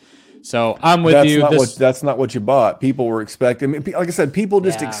cut it. So I'm with you. That's not what you bought. People were expecting. Like I said, people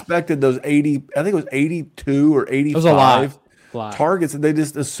just expected those 80. I think it was 82 or 85. It was a lot. Targets, and they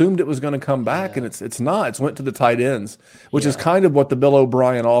just assumed it was going to come back, and it's not. It's went to the tight ends, which is kind of what the Bill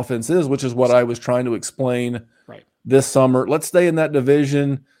O'Brien offense is, which is what I was trying to explain this summer. Let's stay in that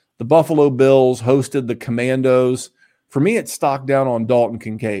division. The Buffalo Bills hosted the Commandos. For me, it's stock down on Dalton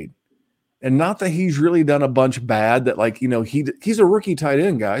Kincaid, and not that he's really done a bunch bad. That he's a rookie tight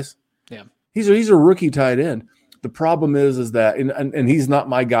end, guys. Yeah, he's a rookie tight end. The problem is that, and he's not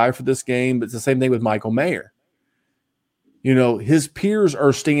my guy for this game. But it's the same thing with Michael Mayer. His peers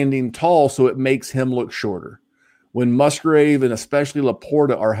are standing tall, so it makes him look shorter. When Musgrave and especially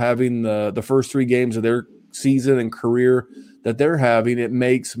Laporta are having the first 3 games of their season and career that they're having, it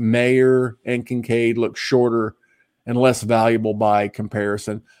makes Mayer and Kincaid look shorter and less valuable by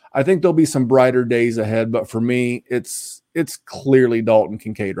comparison. I think there'll be some brighter days ahead, but for me, it's clearly Dalton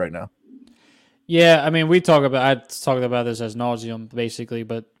Kincaid right now. Yeah, I mean, I talked about this as nauseum, basically,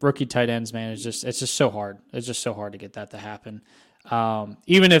 but rookie tight ends, man, it's just so hard. It's just so hard to get that to happen.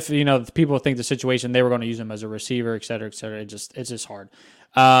 Even if, people think the situation, they were going to use him as a receiver, et cetera, it's just hard.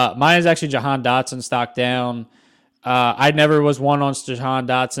 Mine is actually Jahan Dotson, stock down. I never was one on Jahan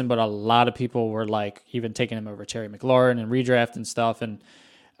Dotson, but a lot of people were like even taking him over Terry McLaurin and redraft and stuff. And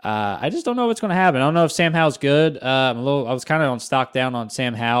I just don't know what's going to happen. I don't know if Sam Howell's good. I was kind of on stock down on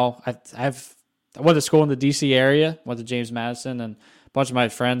Sam Howell. I went to school in the D.C. area, went to James Madison, and a bunch of my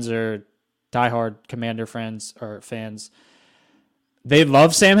friends are diehard Commander friends or fans. They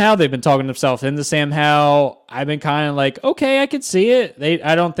love Sam Howell. They've been talking themselves into Sam Howell. I've been kind of like, okay, I could see it.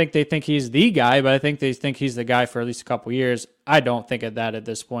 I don't think they think he's the guy, but I think they think he's the guy for at least a couple years. I don't think of that at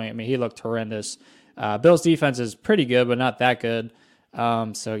this point. I mean, he looked horrendous. Bill's defense is pretty good, but not that good.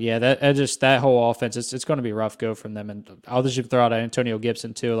 So yeah, that whole offense, it's going to be a rough go from them. And I'll just throw out Antonio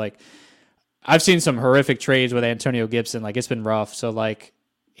Gibson too. Like, I've seen some horrific trades with Antonio Gibson. Like, it's been rough. So like,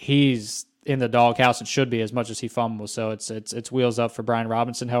 he's in the doghouse. It should be, as much as he fumbles. So it's wheels up for Brian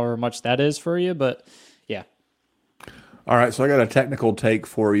Robinson, however much that is for you. But yeah. All right. So I got a technical take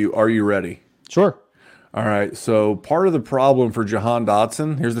for you. Are you ready? Sure. All right. So part of the problem for Jahan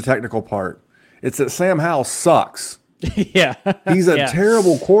Dotson, here's the technical part. It's that Sam Howell sucks. Yeah. He's a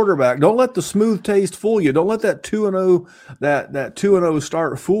terrible quarterback. Don't let the smooth taste fool you. Don't let that 2-0 that 2-0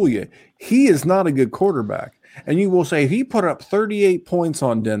 start fool you. He is not a good quarterback. And you will say, he put up 38 points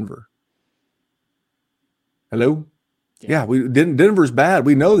on Denver. Hello? Yeah, Denver's bad.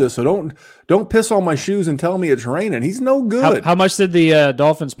 We know this, so don't piss on my shoes and tell me it's raining. He's no good. How much did the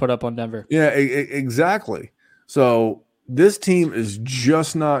Dolphins put up on Denver? Yeah, exactly. So this team is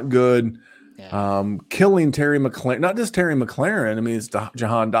just not good. Yeah. Killing Terry McLaurin, not just Terry McLaurin. I mean, it's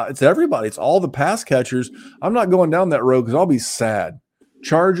Jahan. It's everybody. It's all the pass catchers. I'm not going down that road because I'll be sad.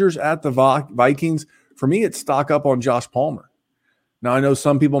 Chargers at the Vikings. For me, it's stock up on Josh Palmer. Now, I know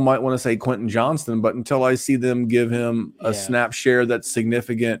some people might want to say Quentin Johnston, but until I see them give him a snap share that's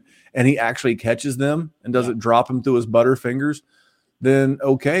significant and he actually catches them and doesn't drop them through his butterfingers, then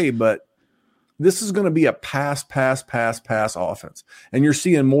okay. But this is going to be a pass offense. And you're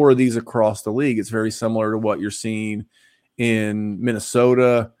seeing more of these across the league. It's very similar to what you're seeing in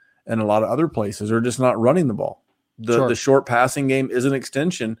Minnesota and a lot of other places. They're just not running the ball. The short passing game is an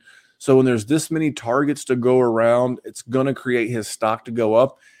extension. So when there's this many targets to go around, it's going to create his stock to go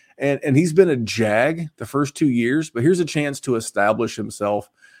up. And he's been a jag the first 2 years, but here's a chance to establish himself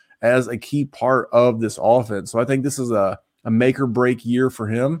as a key part of this offense. So I think this is a make or break year for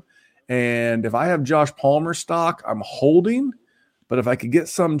him. And if I have Josh Palmer stock, I'm holding. But if I could get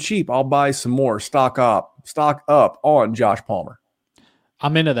some cheap, I'll buy some more stock up on Josh Palmer.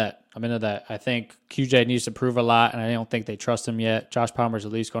 I'm into that. I think QJ needs to prove a lot, and I don't think they trust him yet. Josh Palmer's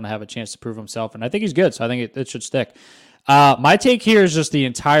at least going to have a chance to prove himself, and I think he's good, so I think it should stick. My take here is just the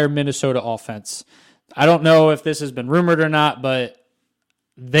entire Minnesota offense. I don't know if this has been rumored or not, but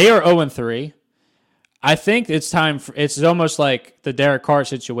they are 0-3. I think it's time for, it's almost like the Derek Carr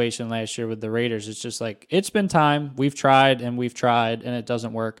situation last year with the Raiders. It's just like, it's been time. We've tried, and it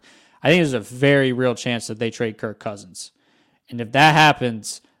doesn't work. I think there's a very real chance that they trade Kirk Cousins. And if that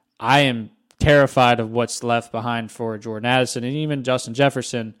happens, I am terrified of what's left behind for Jordan Addison and even Justin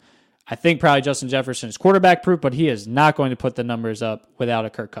Jefferson. I think probably Justin Jefferson is quarterback proof, but he is not going to put the numbers up without a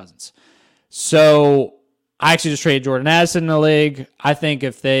Kirk Cousins. So I actually just traded Jordan Addison in the league. I think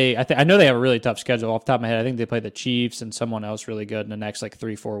I know they have a really tough schedule off the top of my head. I think they play the Chiefs and someone else really good in the next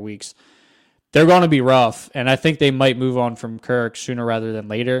 3-4 weeks. They're going to be rough, and I think they might move on from Kirk sooner rather than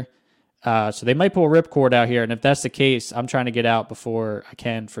later. So they might pull a ripcord out here, and if that's the case, I'm trying to get out before I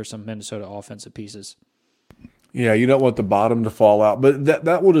can for some Minnesota offensive pieces. Yeah, you don't want the bottom to fall out, but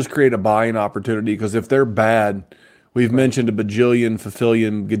that will just create a buying opportunity because if they're bad, we've mentioned a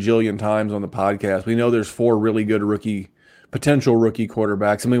gajillion times on the podcast. We know there's 4 really good potential rookie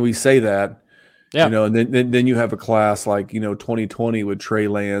quarterbacks. I mean, we say that, and then you have a class like 2020 with Trey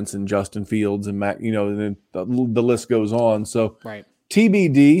Lance and Justin Fields and Mac, and then the list goes on. So right.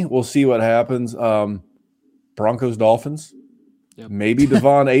 TBD, we'll see what happens. Broncos, Dolphins, maybe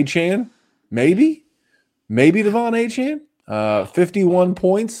Devon Achane, maybe Devon Achane, 51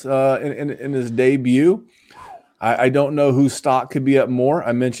 points in his debut. I don't know whose stock could be up more.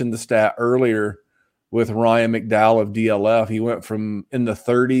 I mentioned the stat earlier with Ryan McDowell of DLF. He went from in the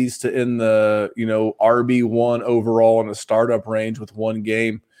 30s to in the RB1 overall in a startup range with one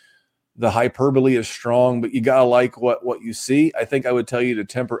game. The hyperbole is strong, but you gotta like what you see. I think I would tell you to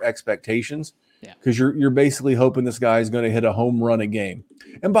temper expectations because you're basically hoping this guy is going to hit a home run a game.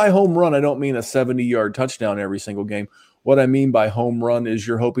 And by home run, I don't mean a 70-yard touchdown every single game. What I mean by home run is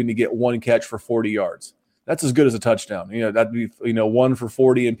you're hoping to get one catch for 40 yards. That's as good as a touchdown. That'd be 1 for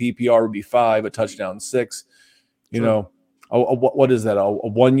 40 in PPR would be 5, a touchdown 6. What is that? A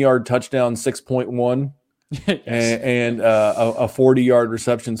 1-yard touchdown 6.1. Yes. and a 40-yard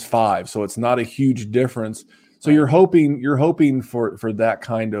reception's 5, so it's not a huge difference. So you're hoping for that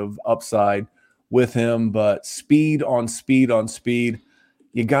kind of upside with him, but speed on speed on speed.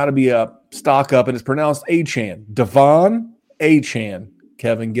 You got to be a stock up, and it's pronounced Achane. Devon Achane.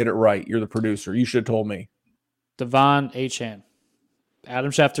 Kevin, get it right. You're the producer. You should have told me. Devon Achane.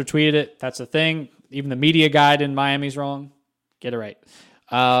 Adam Schefter tweeted it. That's the thing. Even the media guide in Miami's wrong. Get it right.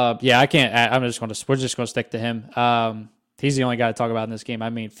 I can't. We're just going to stick to him. He's the only guy to talk about in this game. I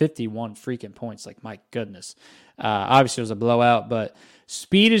mean, 51 freaking points. Like, my goodness. Obviously, it was a blowout, but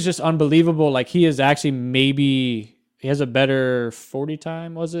speed is just unbelievable. Like, he is actually he has a better 40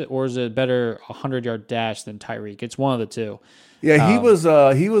 time, was it? Or is it a better 100-yard dash than Tyreek? It's one of the two. Yeah, he was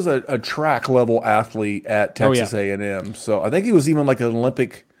a track level athlete at Texas A&M. So I think he was even like an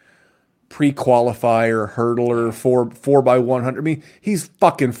Olympic pre-qualifier, hurdler, 4x100. I mean, he's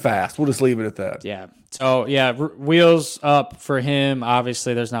fucking fast. We'll just leave it at that. Yeah. So, wheels up for him.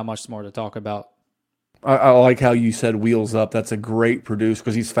 Obviously, there's not much more to talk about. I like how you said wheels up. That's a great produce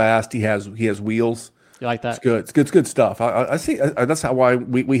because he's fast. He has wheels. You like that? It's good. It's good stuff. I see. That's why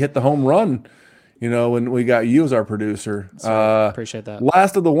we hit the home run, when we got you as our producer. Appreciate that.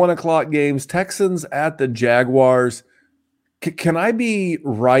 Last of the 1:00 games, Texans at the Jaguars. Can I be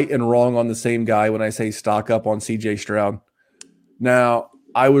right and wrong on the same guy when I say stock up on CJ Stroud? Now,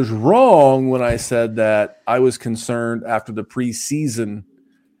 I was wrong when I said that I was concerned after the preseason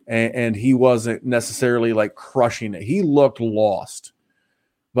and he wasn't necessarily like crushing it. He looked lost,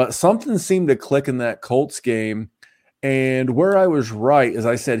 but something seemed to click in that Colts game. And where I was right is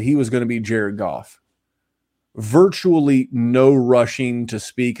I said he was going to be Jared Goff. Virtually no rushing to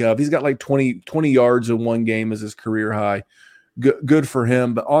speak of. He's got like 20 yards in one game as his career high. Good for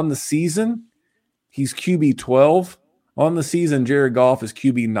him. But on the season, he's QB 12. On the season, Jared Goff is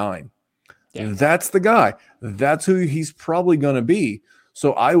QB 9. Yeah. That's the guy. That's who he's probably going to be.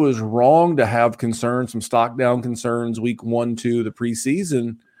 So I was wrong to have concerns, some stock down concerns week 1, 2, the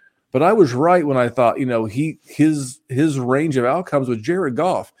preseason. But I was right when I thought, his range of outcomes with Jared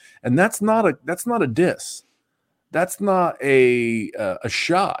Goff. And that's not a diss. That's not a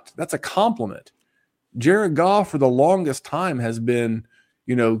shot. That's a compliment. Jared Goff for the longest time has been,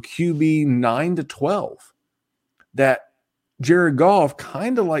 QB 9 to 12. That Jared Goff,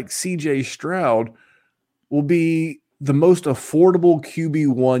 kind of like CJ Stroud, will be the most affordable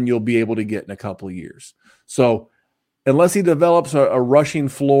QB1 you'll be able to get in a couple of years. So unless he develops a rushing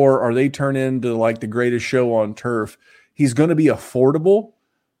floor or they turn into like the greatest show on turf, he's going to be affordable,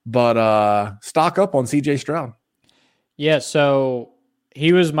 but stock up on CJ Stroud. Yeah, so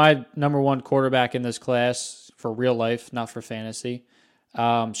he was my number 1 quarterback in this class for real life, not for fantasy.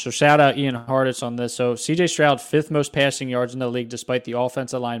 So shout out Ian Harditz on this. So CJ Stroud, 5th most passing yards in the league despite the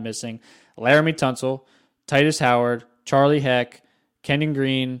offensive line missing. Laramie Tunsil, Titus Howard, Charlie Heck, Kenyon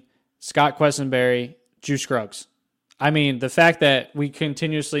Green, Scott Quessenberry, Drew Scruggs. I mean, the fact that we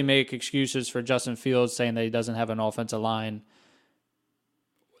continuously make excuses for Justin Fields saying that he doesn't have an offensive line.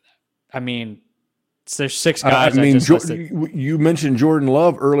 I mean, there's 6 guys. You mentioned Jordan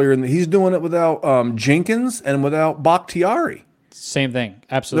Love earlier, and he's doing it without Jenkins and without Bakhtiari. Same thing.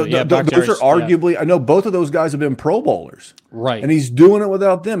 Absolutely. Those are arguably, I know both of those guys have been Pro Bowlers. Right. And he's doing it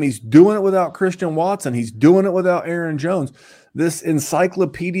without them. He's doing it without Christian Watson. He's doing it without Aaron Jones. This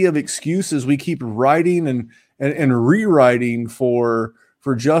encyclopedia of excuses we keep writing and rewriting for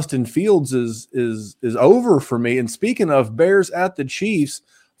Justin Fields is over for me. And speaking of Bears at the Chiefs,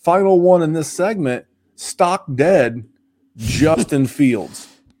 final one in this segment, stock dead, Justin Fields.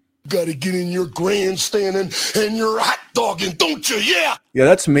 Got to get in your grandstanding and you're hot dogging, don't you? Yeah. Yeah,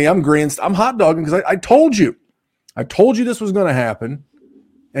 that's me. I'm hot dogging because I told you. I told you this was going to happen,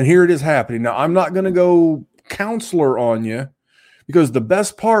 and here it is happening. Now, I'm not going to go counselor on you because the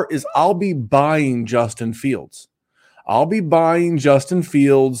best part is I'll be buying Justin Fields. I'll be buying Justin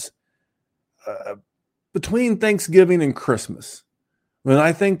Fields between Thanksgiving and Christmas when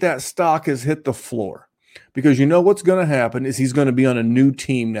I think that stock has hit the floor. Because you know what's going to happen is he's going to be on a new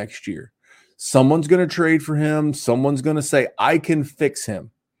team next year. Someone's going to trade for him. Someone's going to say, I can fix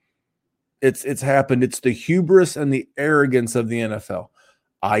him. It's happened. It's the hubris and the arrogance of the NFL.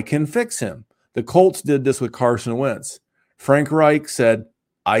 I can fix him. The Colts did this with Carson Wentz. Frank Reich said,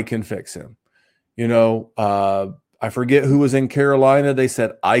 I can fix him. I forget who was in Carolina. They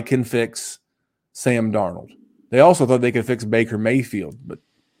said, I can fix Sam Darnold. They also thought they could fix Baker Mayfield, but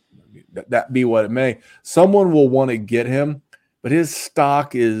that be what it may. Someone will want to get him, but his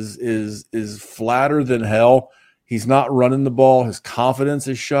stock is flatter than hell. He's not running the ball. His confidence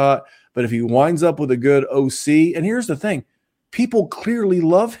is shot. But if he winds up with a good OC, and here's the thing, people clearly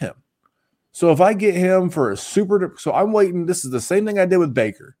love him. So if I get him for so I'm waiting. This is the same thing I did with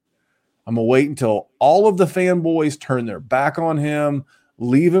Baker. I'm going to wait until all of the fanboys turn their back on him,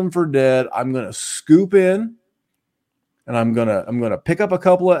 leave him for dead. I'm going to scoop in. And I'm gonna pick up a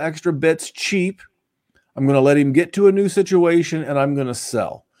couple of extra bits cheap. I'm gonna let him get to a new situation, and I'm gonna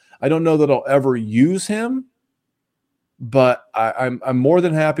sell. I don't know that I'll ever use him, but I'm more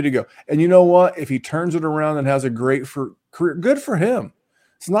than happy to go. And you know what? If he turns it around and has a great career, good for him.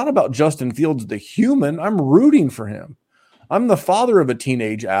 It's not about Justin Fields, the human. I'm rooting for him. I'm the father of a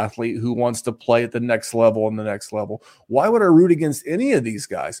teenage athlete who wants to play at the next level and the next level. Why would I root against any of these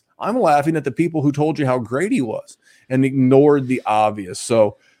guys? I'm laughing at the people who told you how great he was and ignored the obvious.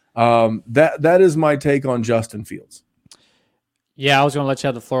 So that is my take on Justin Fields. Yeah, I was going to let you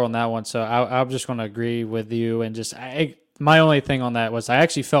have the floor on that one. So I'm just going to agree with you. And my only thing on that was I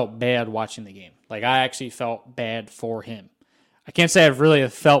actually felt bad watching the game. Like, I actually felt bad for him. I can't say I've really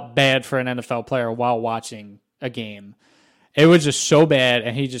felt bad for an NFL player while watching a game. It was just so bad,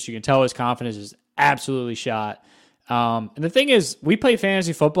 and you can tell his confidence is absolutely shot. And the thing is, we play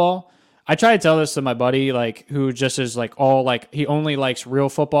fantasy football. I try to tell this to my buddy, who just is he only likes real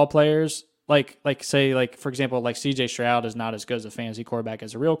football players. For example, CJ Stroud is not as good as a fantasy quarterback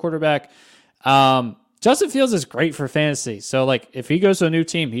as a real quarterback. Justin Fields is great for fantasy. So, like, if he goes to a new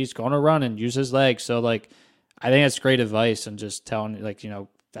team, he's going to run and use his legs. So, like, I think that's great advice and just telling, like,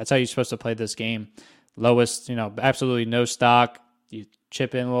 that's how you're supposed to play this game. Lowest, absolutely no stock. You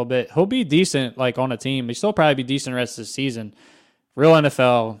chip in a little bit. He'll be decent, like, on a team. He'll still probably be decent the rest of the season. Real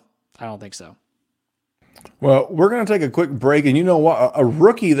NFL, I don't think so. Well, we're going to take a quick break. And you know what? A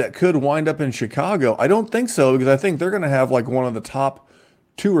rookie that could wind up in Chicago, I don't think so, because I think they're going to have, like, one of the top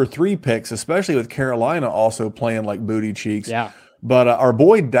 2 or 3 picks, especially with Carolina also playing like booty cheeks. Yeah. But our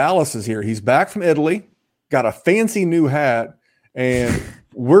boy Dallas is here. He's back from Italy, got a fancy new hat, and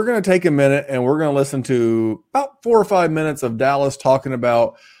we're going to take a minute and we're going to listen to about 4 or 5 minutes of Dallas talking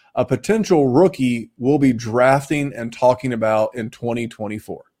about a potential rookie we'll be drafting and talking about in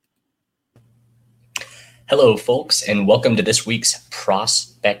 2024. Hello, folks, and welcome to this week's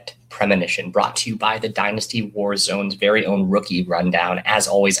Prospect Premonition, brought to you by the Dynasty WarZone's very own rookie rundown. As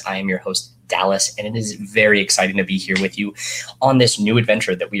always, I am your host, Dallas, and it is very exciting to be here with you on this new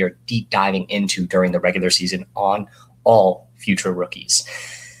adventure that we are deep diving into during the regular season on all future rookies.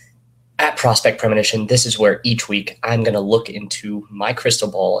 At Prospect Premonition, this is where each week I'm going to look into my crystal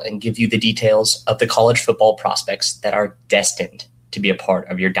ball and give you the details of the college football prospects that are destined to be a part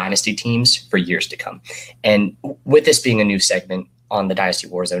of your Dynasty teams for years to come. And with this being a new segment on the Dynasty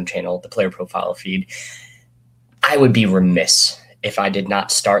WarZone channel, the player profile feed, I would be remiss if I did not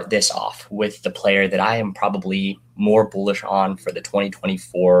start this off with the player that I am probably more bullish on for the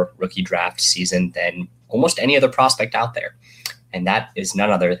 2024 rookie draft season than almost any other prospect out there. And that is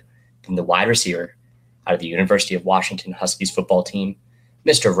none other than the wide receiver out of the University of Washington Huskies football team,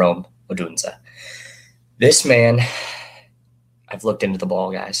 Mr. Rome Odunze. This man, I've looked into the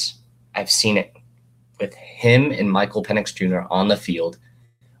ball, guys. I've seen it. With him and Michael Penix Jr. on the field,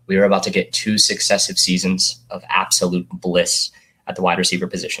 we are about to get 2 successive seasons of absolute bliss at the wide receiver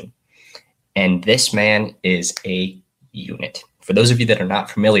position. And this man is a unit. For those of you that are not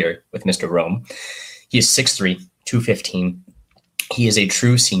familiar with Mr. Rome, he is 6'3", 215. He is a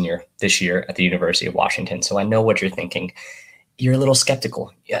true senior this year at the University of Washington. So I know what you're thinking. You're a little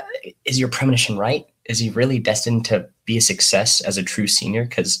skeptical. Yeah, is your premonition right? Is he really destined to be a success as a true senior?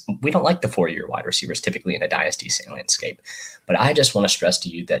 Because we don't like the 4-year wide receivers typically in a dynasty landscape. But I just want to stress to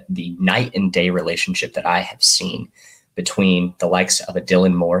you that the night and day relationship that I have seen between the likes of a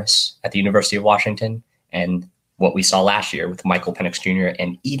Dylan Morris at the University of Washington and what we saw last year with Michael Penix Jr.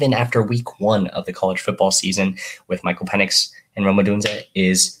 and even after week 1 of the college football season with Michael Penix and Rome Odunze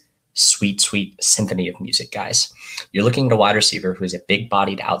is sweet, sweet symphony of music, guys. You're looking at a wide receiver who is a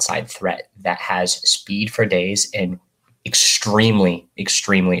big-bodied outside threat that has speed for days and extremely,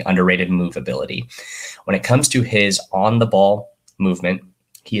 extremely underrated movability. When it comes to his on-the-ball movement,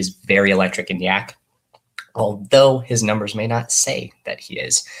 he is very electric and yak, although his numbers may not say that he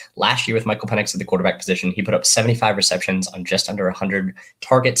is. Last year with Michael Penix at the quarterback position, he put up 75 receptions on just under 100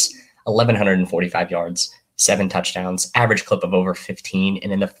 targets, 1,145 yards, 7 touchdowns, average clip of over 15.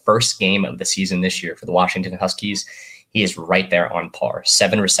 And in the first game of the season this year for the Washington Huskies, he is right there on par.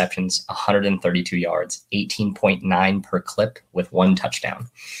 7 receptions, 132 yards, 18.9 per clip with 1 touchdown.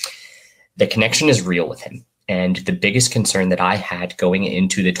 The connection is real with him. And the biggest concern that I had going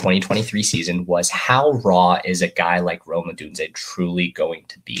into the 2023 season was how raw is a guy like Rome Odunze truly going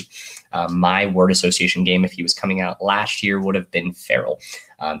to be? My word association game, if he was coming out last year, would have been feral.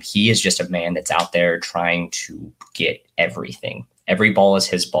 He is just a man that's out there trying to get everything. Every ball is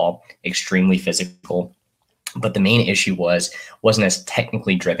his ball, extremely physical. But the main issue wasn't as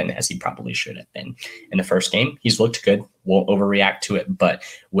technically driven as he probably should have been. In the first game, he's looked good. Won't overreact to it. But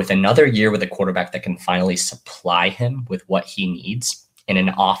with another year with a quarterback that can finally supply him with what he needs in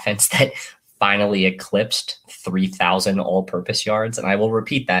an offense that finally eclipsed 3,000 all-purpose yards. And I will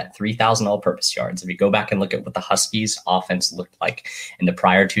repeat that, 3,000 all-purpose yards. If you go back and look at what the Huskies offense looked like in the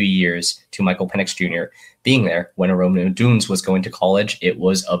prior 2 years to Michael Penix Jr. being there when Rome Odunze was going to college, it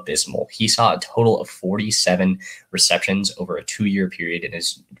was abysmal. He saw a total of 47 receptions over a 2-year period in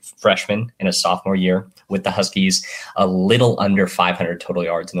his freshman and his sophomore year with the Huskies. A little under 500 total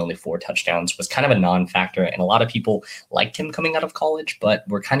yards and only 4 touchdowns was kind of a non-factor. And a lot of people liked him coming out of college, but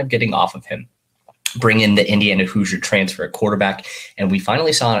we're kind of getting off of him. Bring in the Indiana Hoosier transfer at quarterback, and we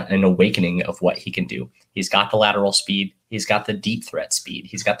finally saw an awakening of what he can do. He's got the lateral speed. He's got the deep threat speed.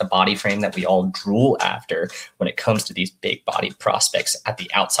 He's got the body frame that we all drool after when it comes to these big-bodied prospects at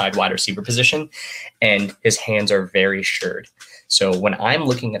the outside wide receiver position, and his hands are very sured. So when I'm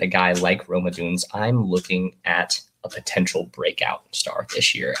looking at a guy like Rome Odunze, I'm looking at a potential breakout star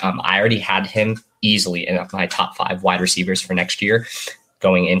this year. I already had him easily in my top 5 wide receivers for next year,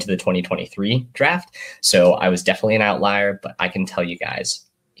 going into the 2023 draft. So I was definitely an outlier, but I can tell you guys,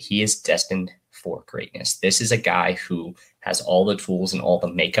 he is destined for greatness. This is a guy who has all the tools and all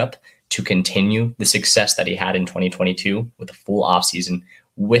the makeup to continue the success that he had in 2022 with a full offseason,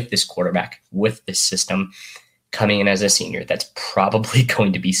 with this quarterback, with this system, coming in as a senior. That's probably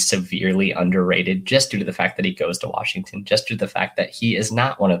going to be severely underrated just due to the fact that he goes to Washington, just due to the fact that he is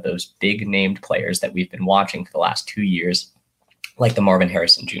not one of those big named players that we've been watching for the last 2 years, like the Marvin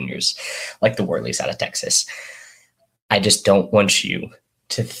Harrison Jr.'s, like the Worleys out of Texas. I just don't want you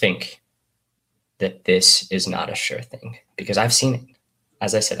to think that this is not a sure thing, because I've seen it.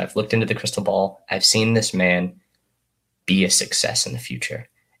 As I said, I've looked into the crystal ball. I've seen this man be a success in the future.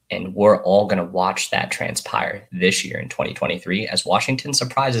 And we're all going to watch that transpire this year in 2023 as Washington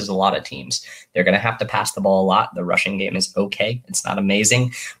surprises a lot of teams. They're going to have to pass the ball a lot. The rushing game is okay. It's not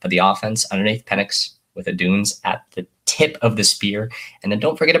amazing. But the offense underneath Penix with Adunes at the tip of the spear. And then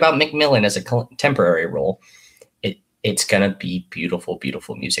don't forget about McMillan as a temporary role. It's going to be beautiful,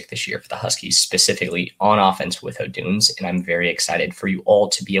 beautiful music this year for the Huskies, specifically on offense with Adunes. And I'm very excited for you all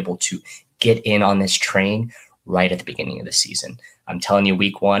to be able to get in on this train right at the beginning of the season. I'm telling you,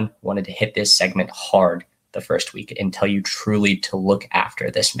 week one, wanted to hit this segment hard the first week and tell you truly to look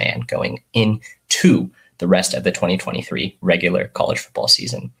after this man going into the rest of the 2023 regular college football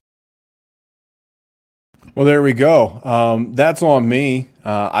season. Well, there we go. That's on me.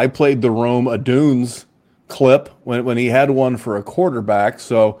 I played the Rome Adunes clip when he had one for a quarterback.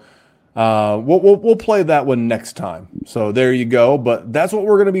 So we'll play that one next time. So there you go. But that's what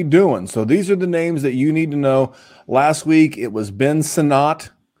we're going to be doing. So these are the names that you need to know. Last week it was Ben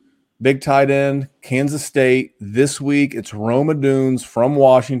Sinnott, big tight end, Kansas State. This week it's Rome Adunes from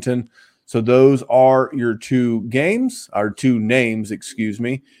Washington. So those are your two names, excuse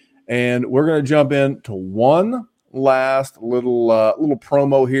me. And we're going to jump into one last little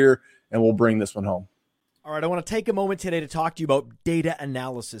promo here, and we'll bring this one home. All right, I want to take a moment today to talk to you about data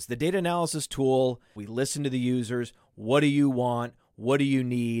analysis. The data analysis tool, we listen to the users. What do you want? What do you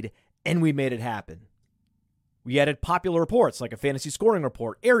need? And we made it happen. We added popular reports like a fantasy scoring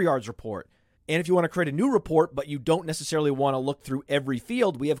report, air yards report. And if you want to create a new report, but you don't necessarily want to look through every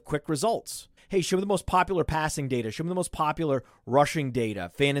field, we have quick results. Hey, show me the most popular passing data. Show me the most popular rushing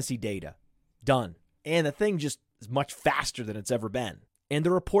data, fantasy data. Done. And the thing just is much faster than it's ever been. And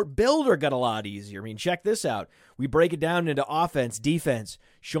the report builder got a lot easier. I mean, check this out. We break it down into offense, defense.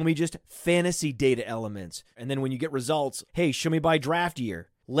 Show me just fantasy data elements. And then when you get results, hey, show me by draft year.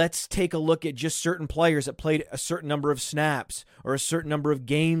 Let's take a look at just certain players that played a certain number of snaps or a certain number of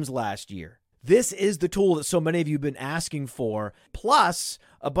games last year. This is the tool that so many of you have been asking for, plus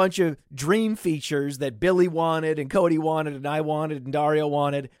a bunch of dream features that Billy wanted and Cody wanted and I wanted and Dario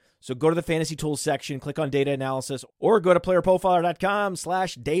wanted. So go to the fantasy tools section, click on data analysis, or go to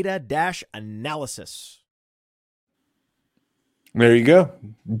playerprofiler.com/data-analysis. There you go.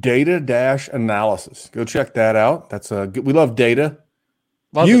 Data-analysis. Go check that out. That's good. We love data.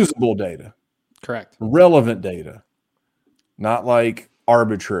 Usable data. Correct. Relevant data. Not like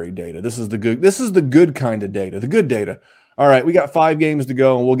arbitrary data. This is the good kind of data. The good data. All right, we got 5 games to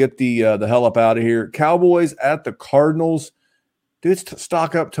go, and we'll get the hell up out of here. Cowboys at the Cardinals. Dude,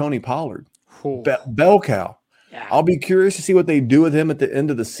 stock up Tony Pollard. Bell cow. Yeah. I'll be curious to see what they do with him at the end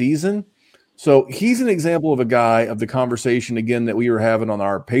of the season. So he's an example of a guy of the conversation, again, that we were having on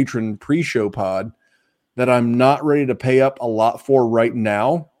our patron pre-show pod that I'm not ready to pay up a lot for right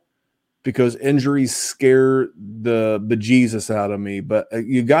now because injuries scare the bejesus out of me. But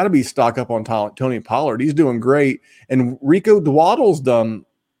you got to be stock up on Tony Pollard. He's doing great. And Rico Dwaddle's done not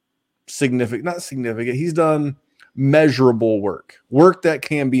significant. He's done measurable work that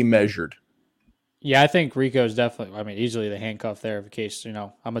can be measured. Yeah, I think Rico's definitely, easily the handcuff there in case,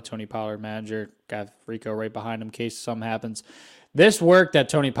 I'm a Tony Pollard manager, got Rico right behind him in case something happens. This work that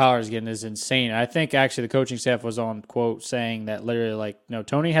Tony Pollard is getting is insane. I think actually the coaching staff was on quote saying that literally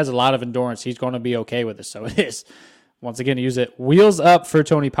Tony has a lot of endurance. He's going to be okay with this. So it is. Once again, use it. Wheels up for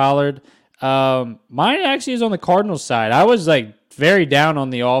Tony Pollard. Mine actually is on the Cardinals side. I was very down on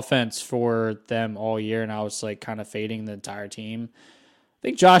the offense for them all year, and I was kind of fading the entire team. I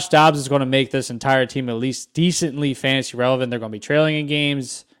think Josh Dobbs is going to make this entire team at least decently fantasy relevant. They're going to be trailing in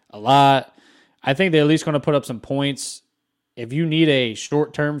games a lot. I think they're at least going to put up some points. If you need a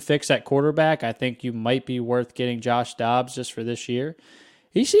short-term fix at quarterback, I think you might be worth getting Josh Dobbs just for this year.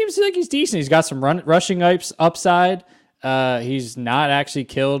 He seems like he's decent. He's got some rushing upside. He's not actually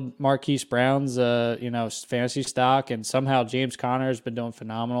killed Marquise Brown's, fantasy stock, and somehow James Conner has been doing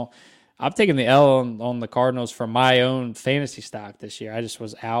phenomenal. I'm taking the L on the Cardinals for my own fantasy stock this year. I just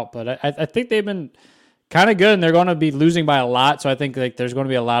was out, but I think they've been kind of good, and they're going to be losing by a lot. So I think there's going to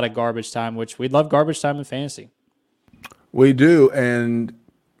be a lot of garbage time, which we love garbage time in fantasy. We do, and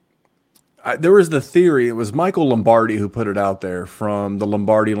there was the theory. It was Michael Lombardi who put it out there from the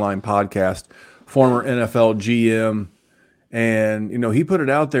Lombardi Line podcast, former NFL GM. And, he put it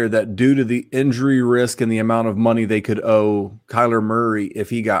out there that due to the injury risk and the amount of money they could owe Kyler Murray if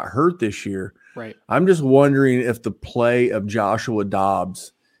he got hurt this year, right? I'm just wondering if the play of Joshua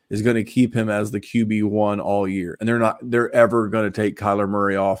Dobbs is going to keep him as the QB1 all year. And they're ever going to take Kyler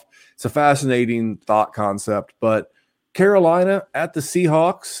Murray off. It's a fascinating thought concept, but Carolina at the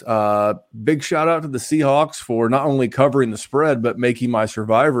Seahawks, big shout out to the Seahawks for not only covering the spread, but making my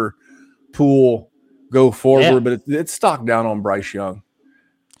survivor pool go forward, but it's stocked down on Bryce Young.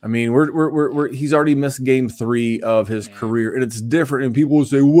 I mean, he's already missed game 3 of his career, and it's different. And people will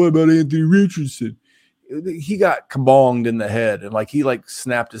say, "What about Anthony Richardson?" He got kabonged in the head, and he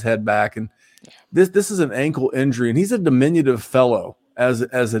snapped his head back. And this is an ankle injury, and he's a diminutive fellow as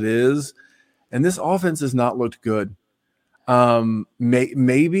it is. And this offense has not looked good.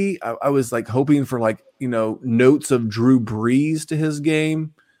 Maybe I was hoping for notes of Drew Brees to his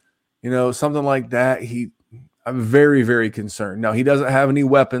game. Something like that. I'm very, very concerned. Now, he doesn't have any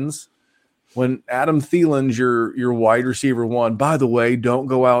weapons. When Adam Thielen's your wide receiver 1, by the way, don't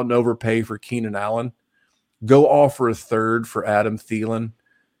go out and overpay for Keenan Allen. Go offer a third for Adam Thielen.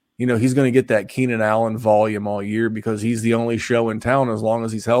 He's going to get that Keenan Allen volume all year because he's the only show in town as long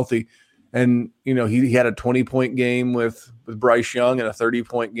as he's healthy. And, he had a 20-point game with Bryce Young and a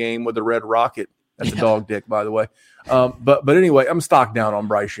 30-point game with the Red Rocket. That's a dog dick, by the way. But anyway, I'm stocked down on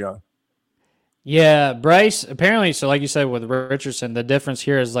Bryce Young. Yeah, Bryce, apparently, so like you said with Richardson, the difference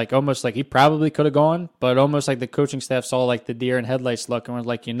here is almost he probably could have gone, but almost the coaching staff saw the deer in headlights look and was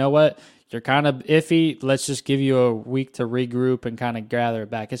like, you know what, you're kind of iffy. Let's just give you a week to regroup and kind of gather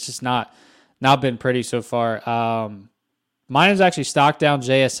it back. It's just not been pretty so far. Mine is actually stocked down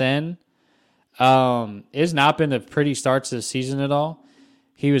JSN. It's not been a pretty start to the season at all.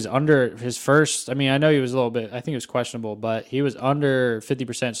 He was under his first, I know he was a little bit, I think it was questionable, but he was under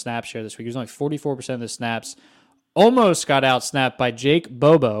 50% snap share this week. He was only 44% of the snaps. Almost got out-snapped by Jake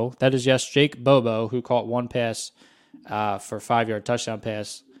Bobo. That is, yes, Jake Bobo, who caught one pass for a 5-yard touchdown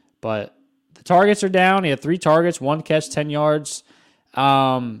pass. But the targets are down. He had 3 targets, 1 catch, 10 yards.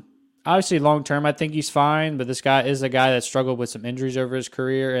 Obviously, long-term, I think he's fine, but this guy is a guy that struggled with some injuries over his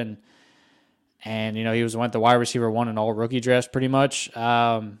career, and he went the wide receiver 1 in all rookie drafts pretty much.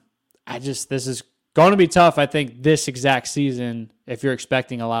 This is going to be tough, I think, this exact season if you're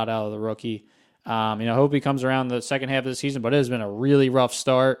expecting a lot out of the rookie. Hope he comes around the second half of the season, but it has been a really rough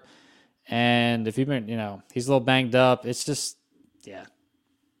start. And if you've been, he's a little banged up. It's just, yeah.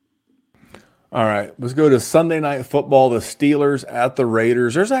 All right, let's go to Sunday Night Football, the Steelers at the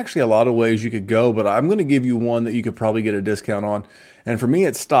Raiders. There's actually a lot of ways you could go, but I'm going to give you one that you could probably get a discount on. And for me,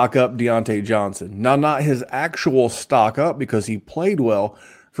 it's stock up Deontay Johnson. Now, not his actual stock up because he played well.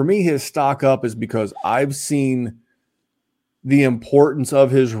 For me, his stock up is because I've seen the importance of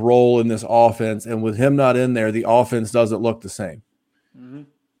his role in this offense. And with him not in there, the offense doesn't look the same. Mm-hmm.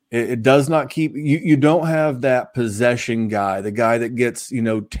 It does not keep – you don't have that possession guy, the guy that gets,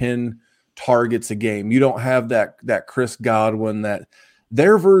 10 targets a game. You don't have that Chris Godwin, that –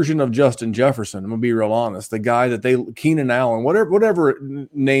 their version of Justin Jefferson, I'm going to be real honest, the guy that Keenan Allen, whatever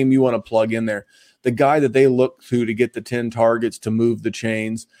name you want to plug in there, the guy that they look to get the 10 targets to move the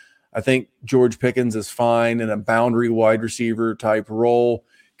chains. I think George Pickens is fine in a boundary wide receiver type role.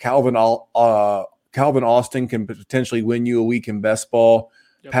 Calvin Austin can potentially win you a week in best ball.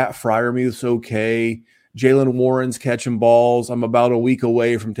 Yep. Pat Freiermuth's okay. Jalen Warren's catching balls. I'm about a week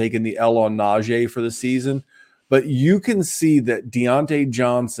away from taking the L on Najee for the season. But you can see that Deontay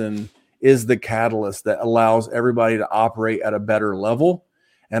Johnson is the catalyst that allows everybody to operate at a better level.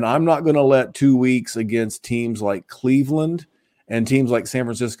 And I'm not going to let 2 weeks against teams like Cleveland and teams like San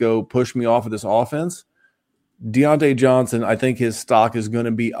Francisco push me off of this offense. Deontay Johnson, I think his stock is going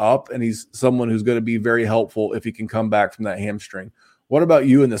to be up, and he's someone who's going to be very helpful if he can come back from that hamstring. What about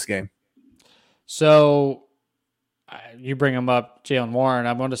you in this game? So you bring him up, Jalen Warren.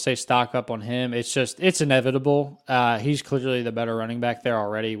 I'm going to say stock up on him. It's inevitable. He's clearly the better running back there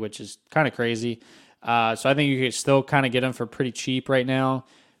already, which is kind of crazy. So I think you could still kind of get him for pretty cheap right now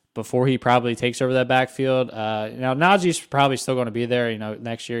before he probably takes over that backfield. Now, Najee's probably still going to be there.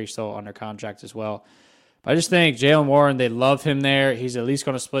 Next year he's still under contract as well. But I just think Jalen Warren, they love him there. He's at least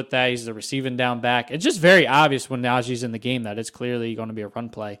going to split that. He's the receiving down back. It's just very obvious when Najee's in the game that it's clearly going to be a run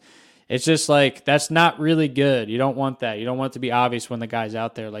play. It's just that's not really good. You don't want that. You don't want it to be obvious when the guy's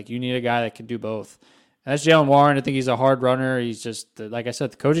out there. You need a guy that can do both. And that's Jalen Warren. I think he's a hard runner. He's just, like I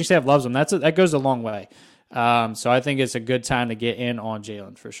said, the coaching staff loves him. That goes a long way. So I think it's a good time to get in on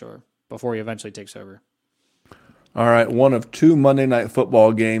Jalen for sure before he eventually takes over. All right, one of 2 Monday Night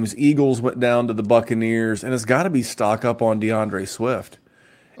Football games. Eagles went down to the Buccaneers, and it's got to be stock up on DeAndre Swift.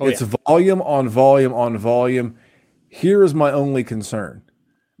 It's volume on volume on volume. Here is my only concern.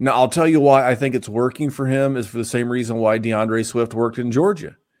 Now, I'll tell you why I think it's working for him is for the same reason why DeAndre Swift worked in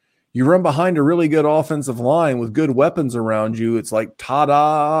Georgia. You run behind a really good offensive line with good weapons around you. It's like,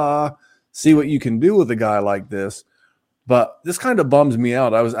 ta-da, see what you can do with a guy like this. But this kind of bums me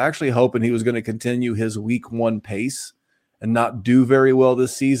out. I was actually hoping he was going to continue his week 1 pace and not do very well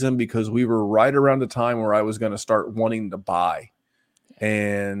this season because we were right around the time where I was going to start wanting to buy.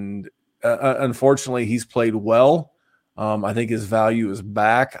 And unfortunately, he's played well. I think his value is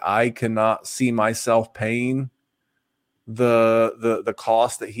back. I cannot see myself paying the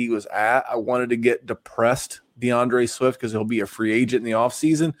cost that he was at. I wanted to get depressed DeAndre Swift because he'll be a free agent in the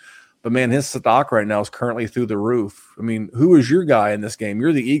offseason. But, man, his stock right now is currently through the roof. I mean, who is your guy in this game?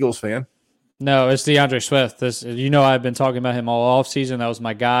 You're the Eagles fan. No, it's DeAndre Swift. I've been talking about him all offseason. That was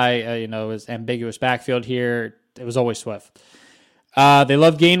my guy. His ambiguous backfield here. It was always Swift. They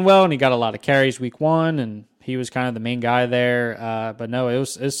love Gainwell, and he got a lot of carries week 1, and he was kind of the main guy there. But no,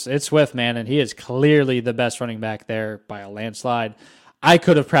 it's Swift, man, and he is clearly the best running back there by a landslide. I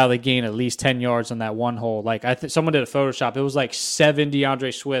could have probably gained at least 10 yards on that one hole. Like someone did a Photoshop. It was like 7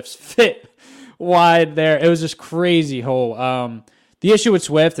 DeAndre Swifts fit wide there. It was just crazy hole. The issue with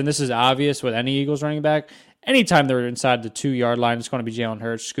Swift, and this is obvious with any Eagles running back, anytime they're inside the 2-yard line, it's going to be Jalen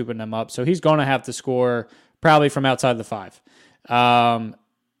Hurts scooping them up. So he's going to have to score probably from outside the 5.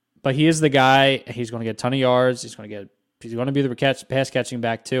 But he is the guy. He's going to get a ton of yards. He's going to be the pass catching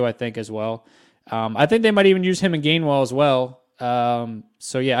back too, I think, as well. I think they might even use him in Gainwell as well.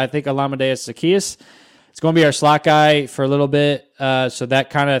 So yeah, I think Alamadeus Zaccheaus is going to be our slot guy for a little bit. So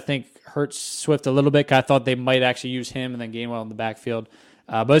that kind of, I think, hurts Swift a little bit. I thought they might actually use him and then Gainwell in the backfield.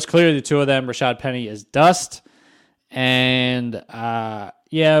 But it's clear the two of them, Rashad Penny is dust. And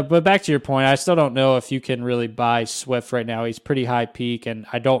yeah, but back to your point, I still don't know if you can really buy Swift right now. He's pretty high peak, and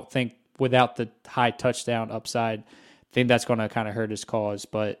I don't think without the high touchdown upside, I think that's going to kind of hurt his cause.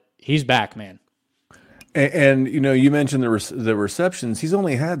 But he's back, man. And you mentioned the receptions. He's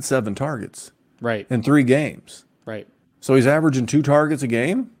only had 7 targets, right, in 3 games, right. So he's averaging 2 targets a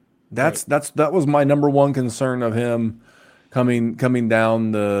game. That was my number one concern of him coming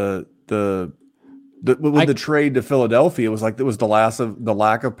down the trade to Philadelphia. It was like it was the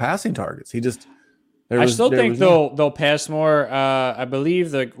lack of passing targets. I still think they'll pass more. I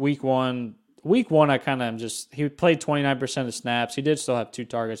believe the week one, I kind of he played 29% of snaps. He did still have 2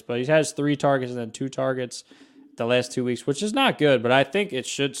 targets, but he has 3 targets and then 2 targets the last 2 weeks, which is not good, but I think it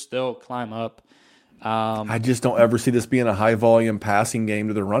should still climb up. I just don't ever see this being a high volume passing game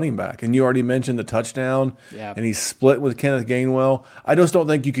to the running back. And you already mentioned the touchdown, and he's split with Kenneth Gainwell. I just don't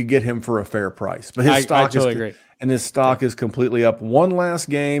think you could get him for a fair price. But his stock is completely up. One last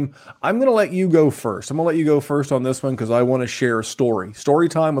game. I'm going to let you go first. I'm going to let you go first on this one because I want to share a story. Story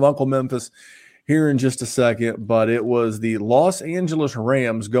time with Uncle Memphis here in just a second. But it was the Los Angeles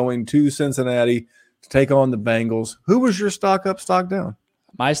Rams going to Cincinnati to take on the Bengals. Who was your stock up, stock down?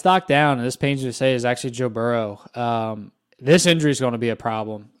 My stock down, and this pains me to say, is actually Joe Burrow. This injury is going to be a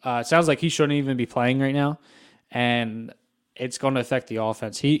problem. It sounds like he shouldn't even be playing right now, and it's going to affect the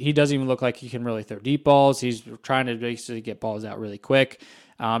offense. He doesn't even look like he can really throw deep balls. He's trying to basically get balls out really quick.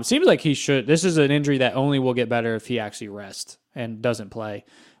 Seems like he should. This is an injury that only will get better if he actually rests and doesn't play,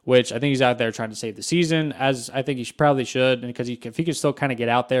 which I think he's out there trying to save the season, as I think he probably should, because if he can still kind of get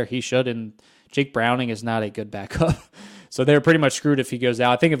out there, he should, and Jake Browning is not a good backup. So they're pretty much screwed if he goes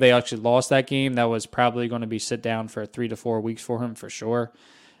out. I think if they actually lost that game, that was probably going to be sit down for 3 to 4 weeks for him for sure.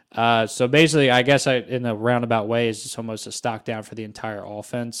 So basically, I guess in a roundabout way, it's just almost a stock down for the entire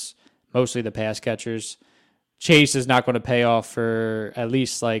offense, mostly the pass catchers. Chase is not going to pay off for at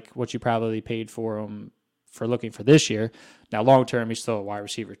least like what you probably paid for him for looking for this year. Now, long term, he's still a wide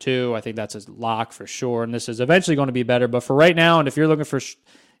receiver too. I think that's a lock for sure, and this is eventually going to be better. But for right now, and if you're looking for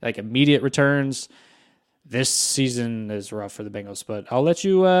like immediate returns, this season is rough for the Bengals, but I'll let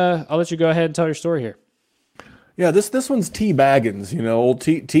you go ahead and tell your story here. Yeah, this one's T. Baggins. Old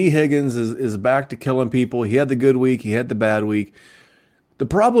T. Higgins is back to killing people. He had the good week. He had the bad week. The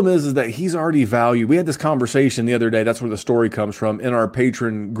problem is that he's already valued. We had this conversation the other day. That's where the story comes from in our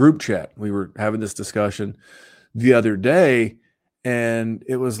patron group chat. We were having this discussion the other day, and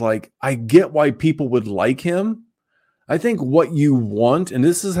it was like, I get why people would like him. I think what you want, and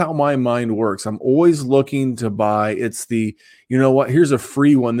this is how my mind works, I'm always looking to buy. It's here's a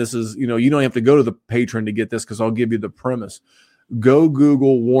free one. This is, you don't have to go to the patron to get this because I'll give you the premise. Go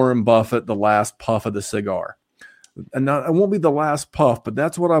Google Warren Buffett, the last puff of the cigar. And now it won't be the last puff, but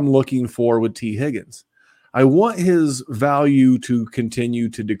that's what I'm looking for with T. Higgins. I want his value to continue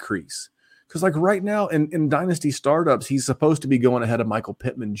to decrease. Because like right now in Dynasty startups, he's supposed to be going ahead of Michael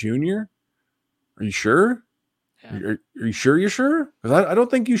Pittman Jr. Are you sure? Yeah. Are you sure you're sure? Because I don't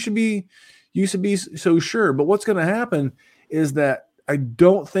think you should be so sure. But what's going to happen is that I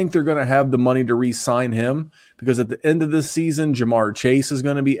don't think they're going to have the money to re-sign him, because at the end of this season, Jamar Chase is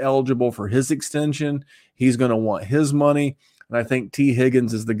going to be eligible for his extension. He's going to want his money. And I think T.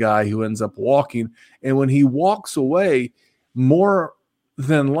 Higgins is the guy who ends up walking. And when he walks away, more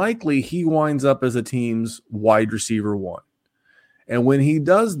than likely he winds up as a team's wide receiver 1. And when he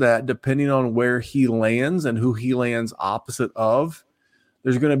does that, depending on where he lands and who he lands opposite of,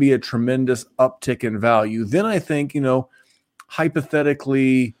 there's going to be a tremendous uptick in value. Then I think,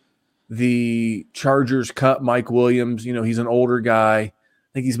 hypothetically, the Chargers cut Mike Williams. He's an older guy. I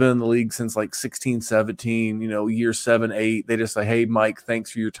think he's been in the league since like 16, 17, year 7, 8. They just say, hey, Mike,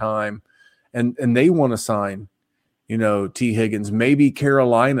 thanks for your time. And they want to sign, T. Higgins. Maybe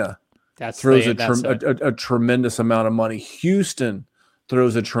Carolina throws a tremendous amount of money. Houston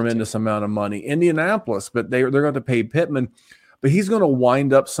throws a tremendous amount of money. Indianapolis, but they're going to pay Pittman. But he's going to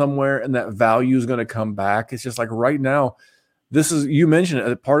wind up somewhere, and that value is going to come back. It's just like right now, you mentioned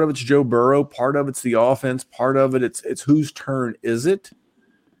it. Part of it's Joe Burrow. Part of it's the offense. Part of it, it's whose turn is it?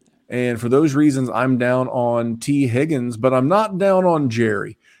 And for those reasons, I'm down on T. Higgins, but I'm not down on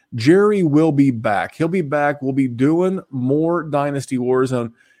Jerry. Jerry will be back. He'll be back. We'll be doing more Dynasty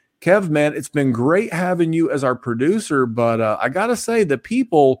Warzone. Kev, man, it's been great having you as our producer, but I got to say, the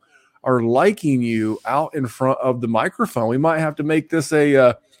people are liking you out in front of the microphone. We might have to make this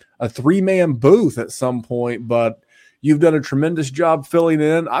a 3-man booth at some point, but you've done a tremendous job filling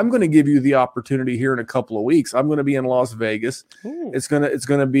in. I'm going to give you the opportunity here in a couple of weeks. I'm going to be in Las Vegas. Ooh. It's going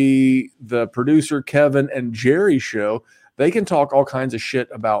to be the producer Kevin and Jerry show. They can talk all kinds of shit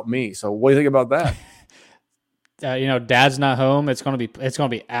about me. So what do you think about that? Dad's not home. It's going to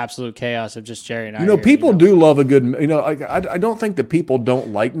be absolute chaos of just Jerry and I. People do love a good. I don't think that people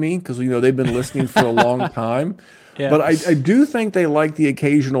don't like me because they've been listening for a long time. Yeah. But I do think they like the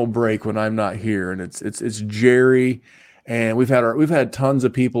occasional break when I'm not here, and it's Jerry, and we've had tons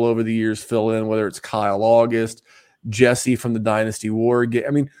of people over the years fill in, whether it's Kyle August, Jesse from the Dynasty War.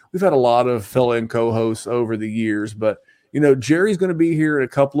 We've had a lot of fill-in co-hosts over the years, but Jerry's going to be here in a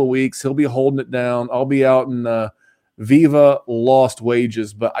couple of weeks. He'll be holding it down. I'll be out in Viva Lost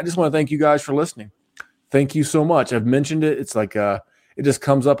Wages, but I just want to thank you guys for listening. Thank you so much. I've mentioned it. It's like it just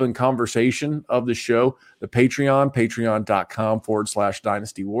comes up in conversation of the show. The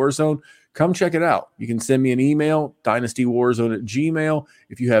patreon.com/Dynasty Warzone. Come check it out. You can send me an email, dynastywarzone@gmail.com.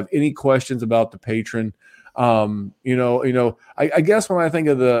 If you have any questions about the patron, I guess when I think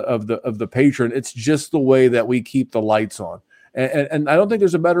of the patron, it's just the way that we keep the lights on. And I don't think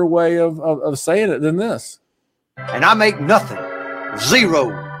there's a better way of saying it than this. And I make nothing.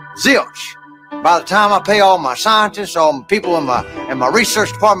 Zero. Zilch. By the time I pay all my scientists, all my people in my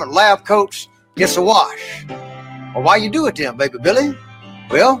research department, lab coats, it's a wash. Well, why you do it then, baby Billy?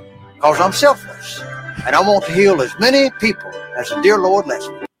 Well, because I'm selfless. And I want to heal as many people as the dear Lord lets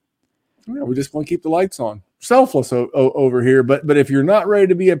me. Yeah, we just want to keep the lights on. Selfless over here. But if you're not ready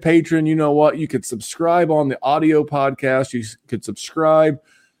to be a patron, you know what? You could subscribe on the audio podcast. You could subscribe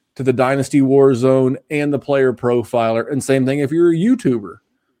to the Dynasty Warzone and the Player Profiler. And same thing if you're a YouTuber.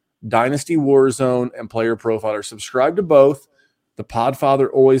 Dynasty Warzone and Player Profiler. Subscribe to both. The Podfather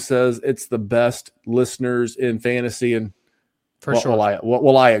always says it's the best listeners in fantasy. And sure.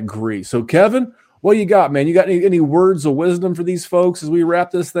 I agree. So, Kevin, what do you got, man? You got any words of wisdom for these folks as we wrap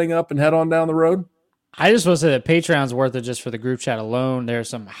this thing up and head on down the road? I just want to say that Patreon's worth it just for the group chat alone. There's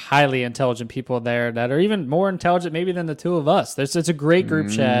some highly intelligent people there that are even more intelligent maybe than the two of us. It's a great group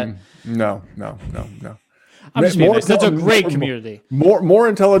chat. No. I'm just being nice. It's a great community. More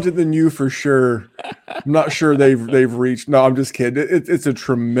intelligent than you for sure. I'm not sure they've reached. No, I'm just kidding. It's a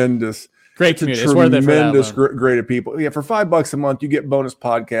tremendous great community. It's worth it for tremendous grade of people. Yeah, for $5 a month, you get bonus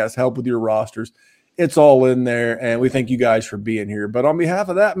podcasts, help with your rosters. It's all in there, and we thank you guys for being here. But on behalf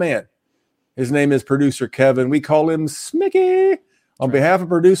of that man, his name is Producer Kevin. We call him Smicky. On behalf of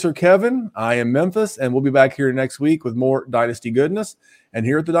Producer Kevin, I am Memphis, and we'll be back here next week with more Dynasty goodness. And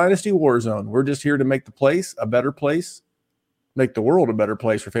here at the Dynasty Warzone, we're just here to make the place a better place, make the world a better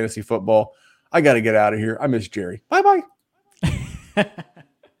place for fantasy football. I got to get out of here. I miss Jerry. Bye-bye.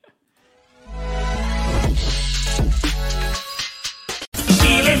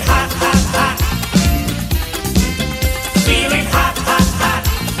 Feeling hot, hot, hot. Feeling hot, hot, hot.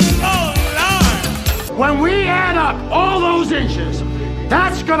 Oh, Lord. When we add up all those inches,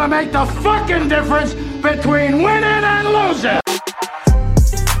 that's going to make the fucking difference between winning and losing.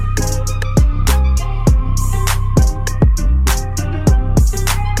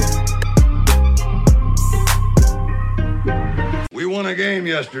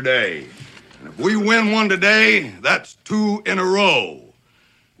 yesterday. And if we win one today, that's 2 in a row.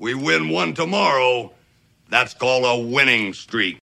 We win one tomorrow, that's called a winning streak.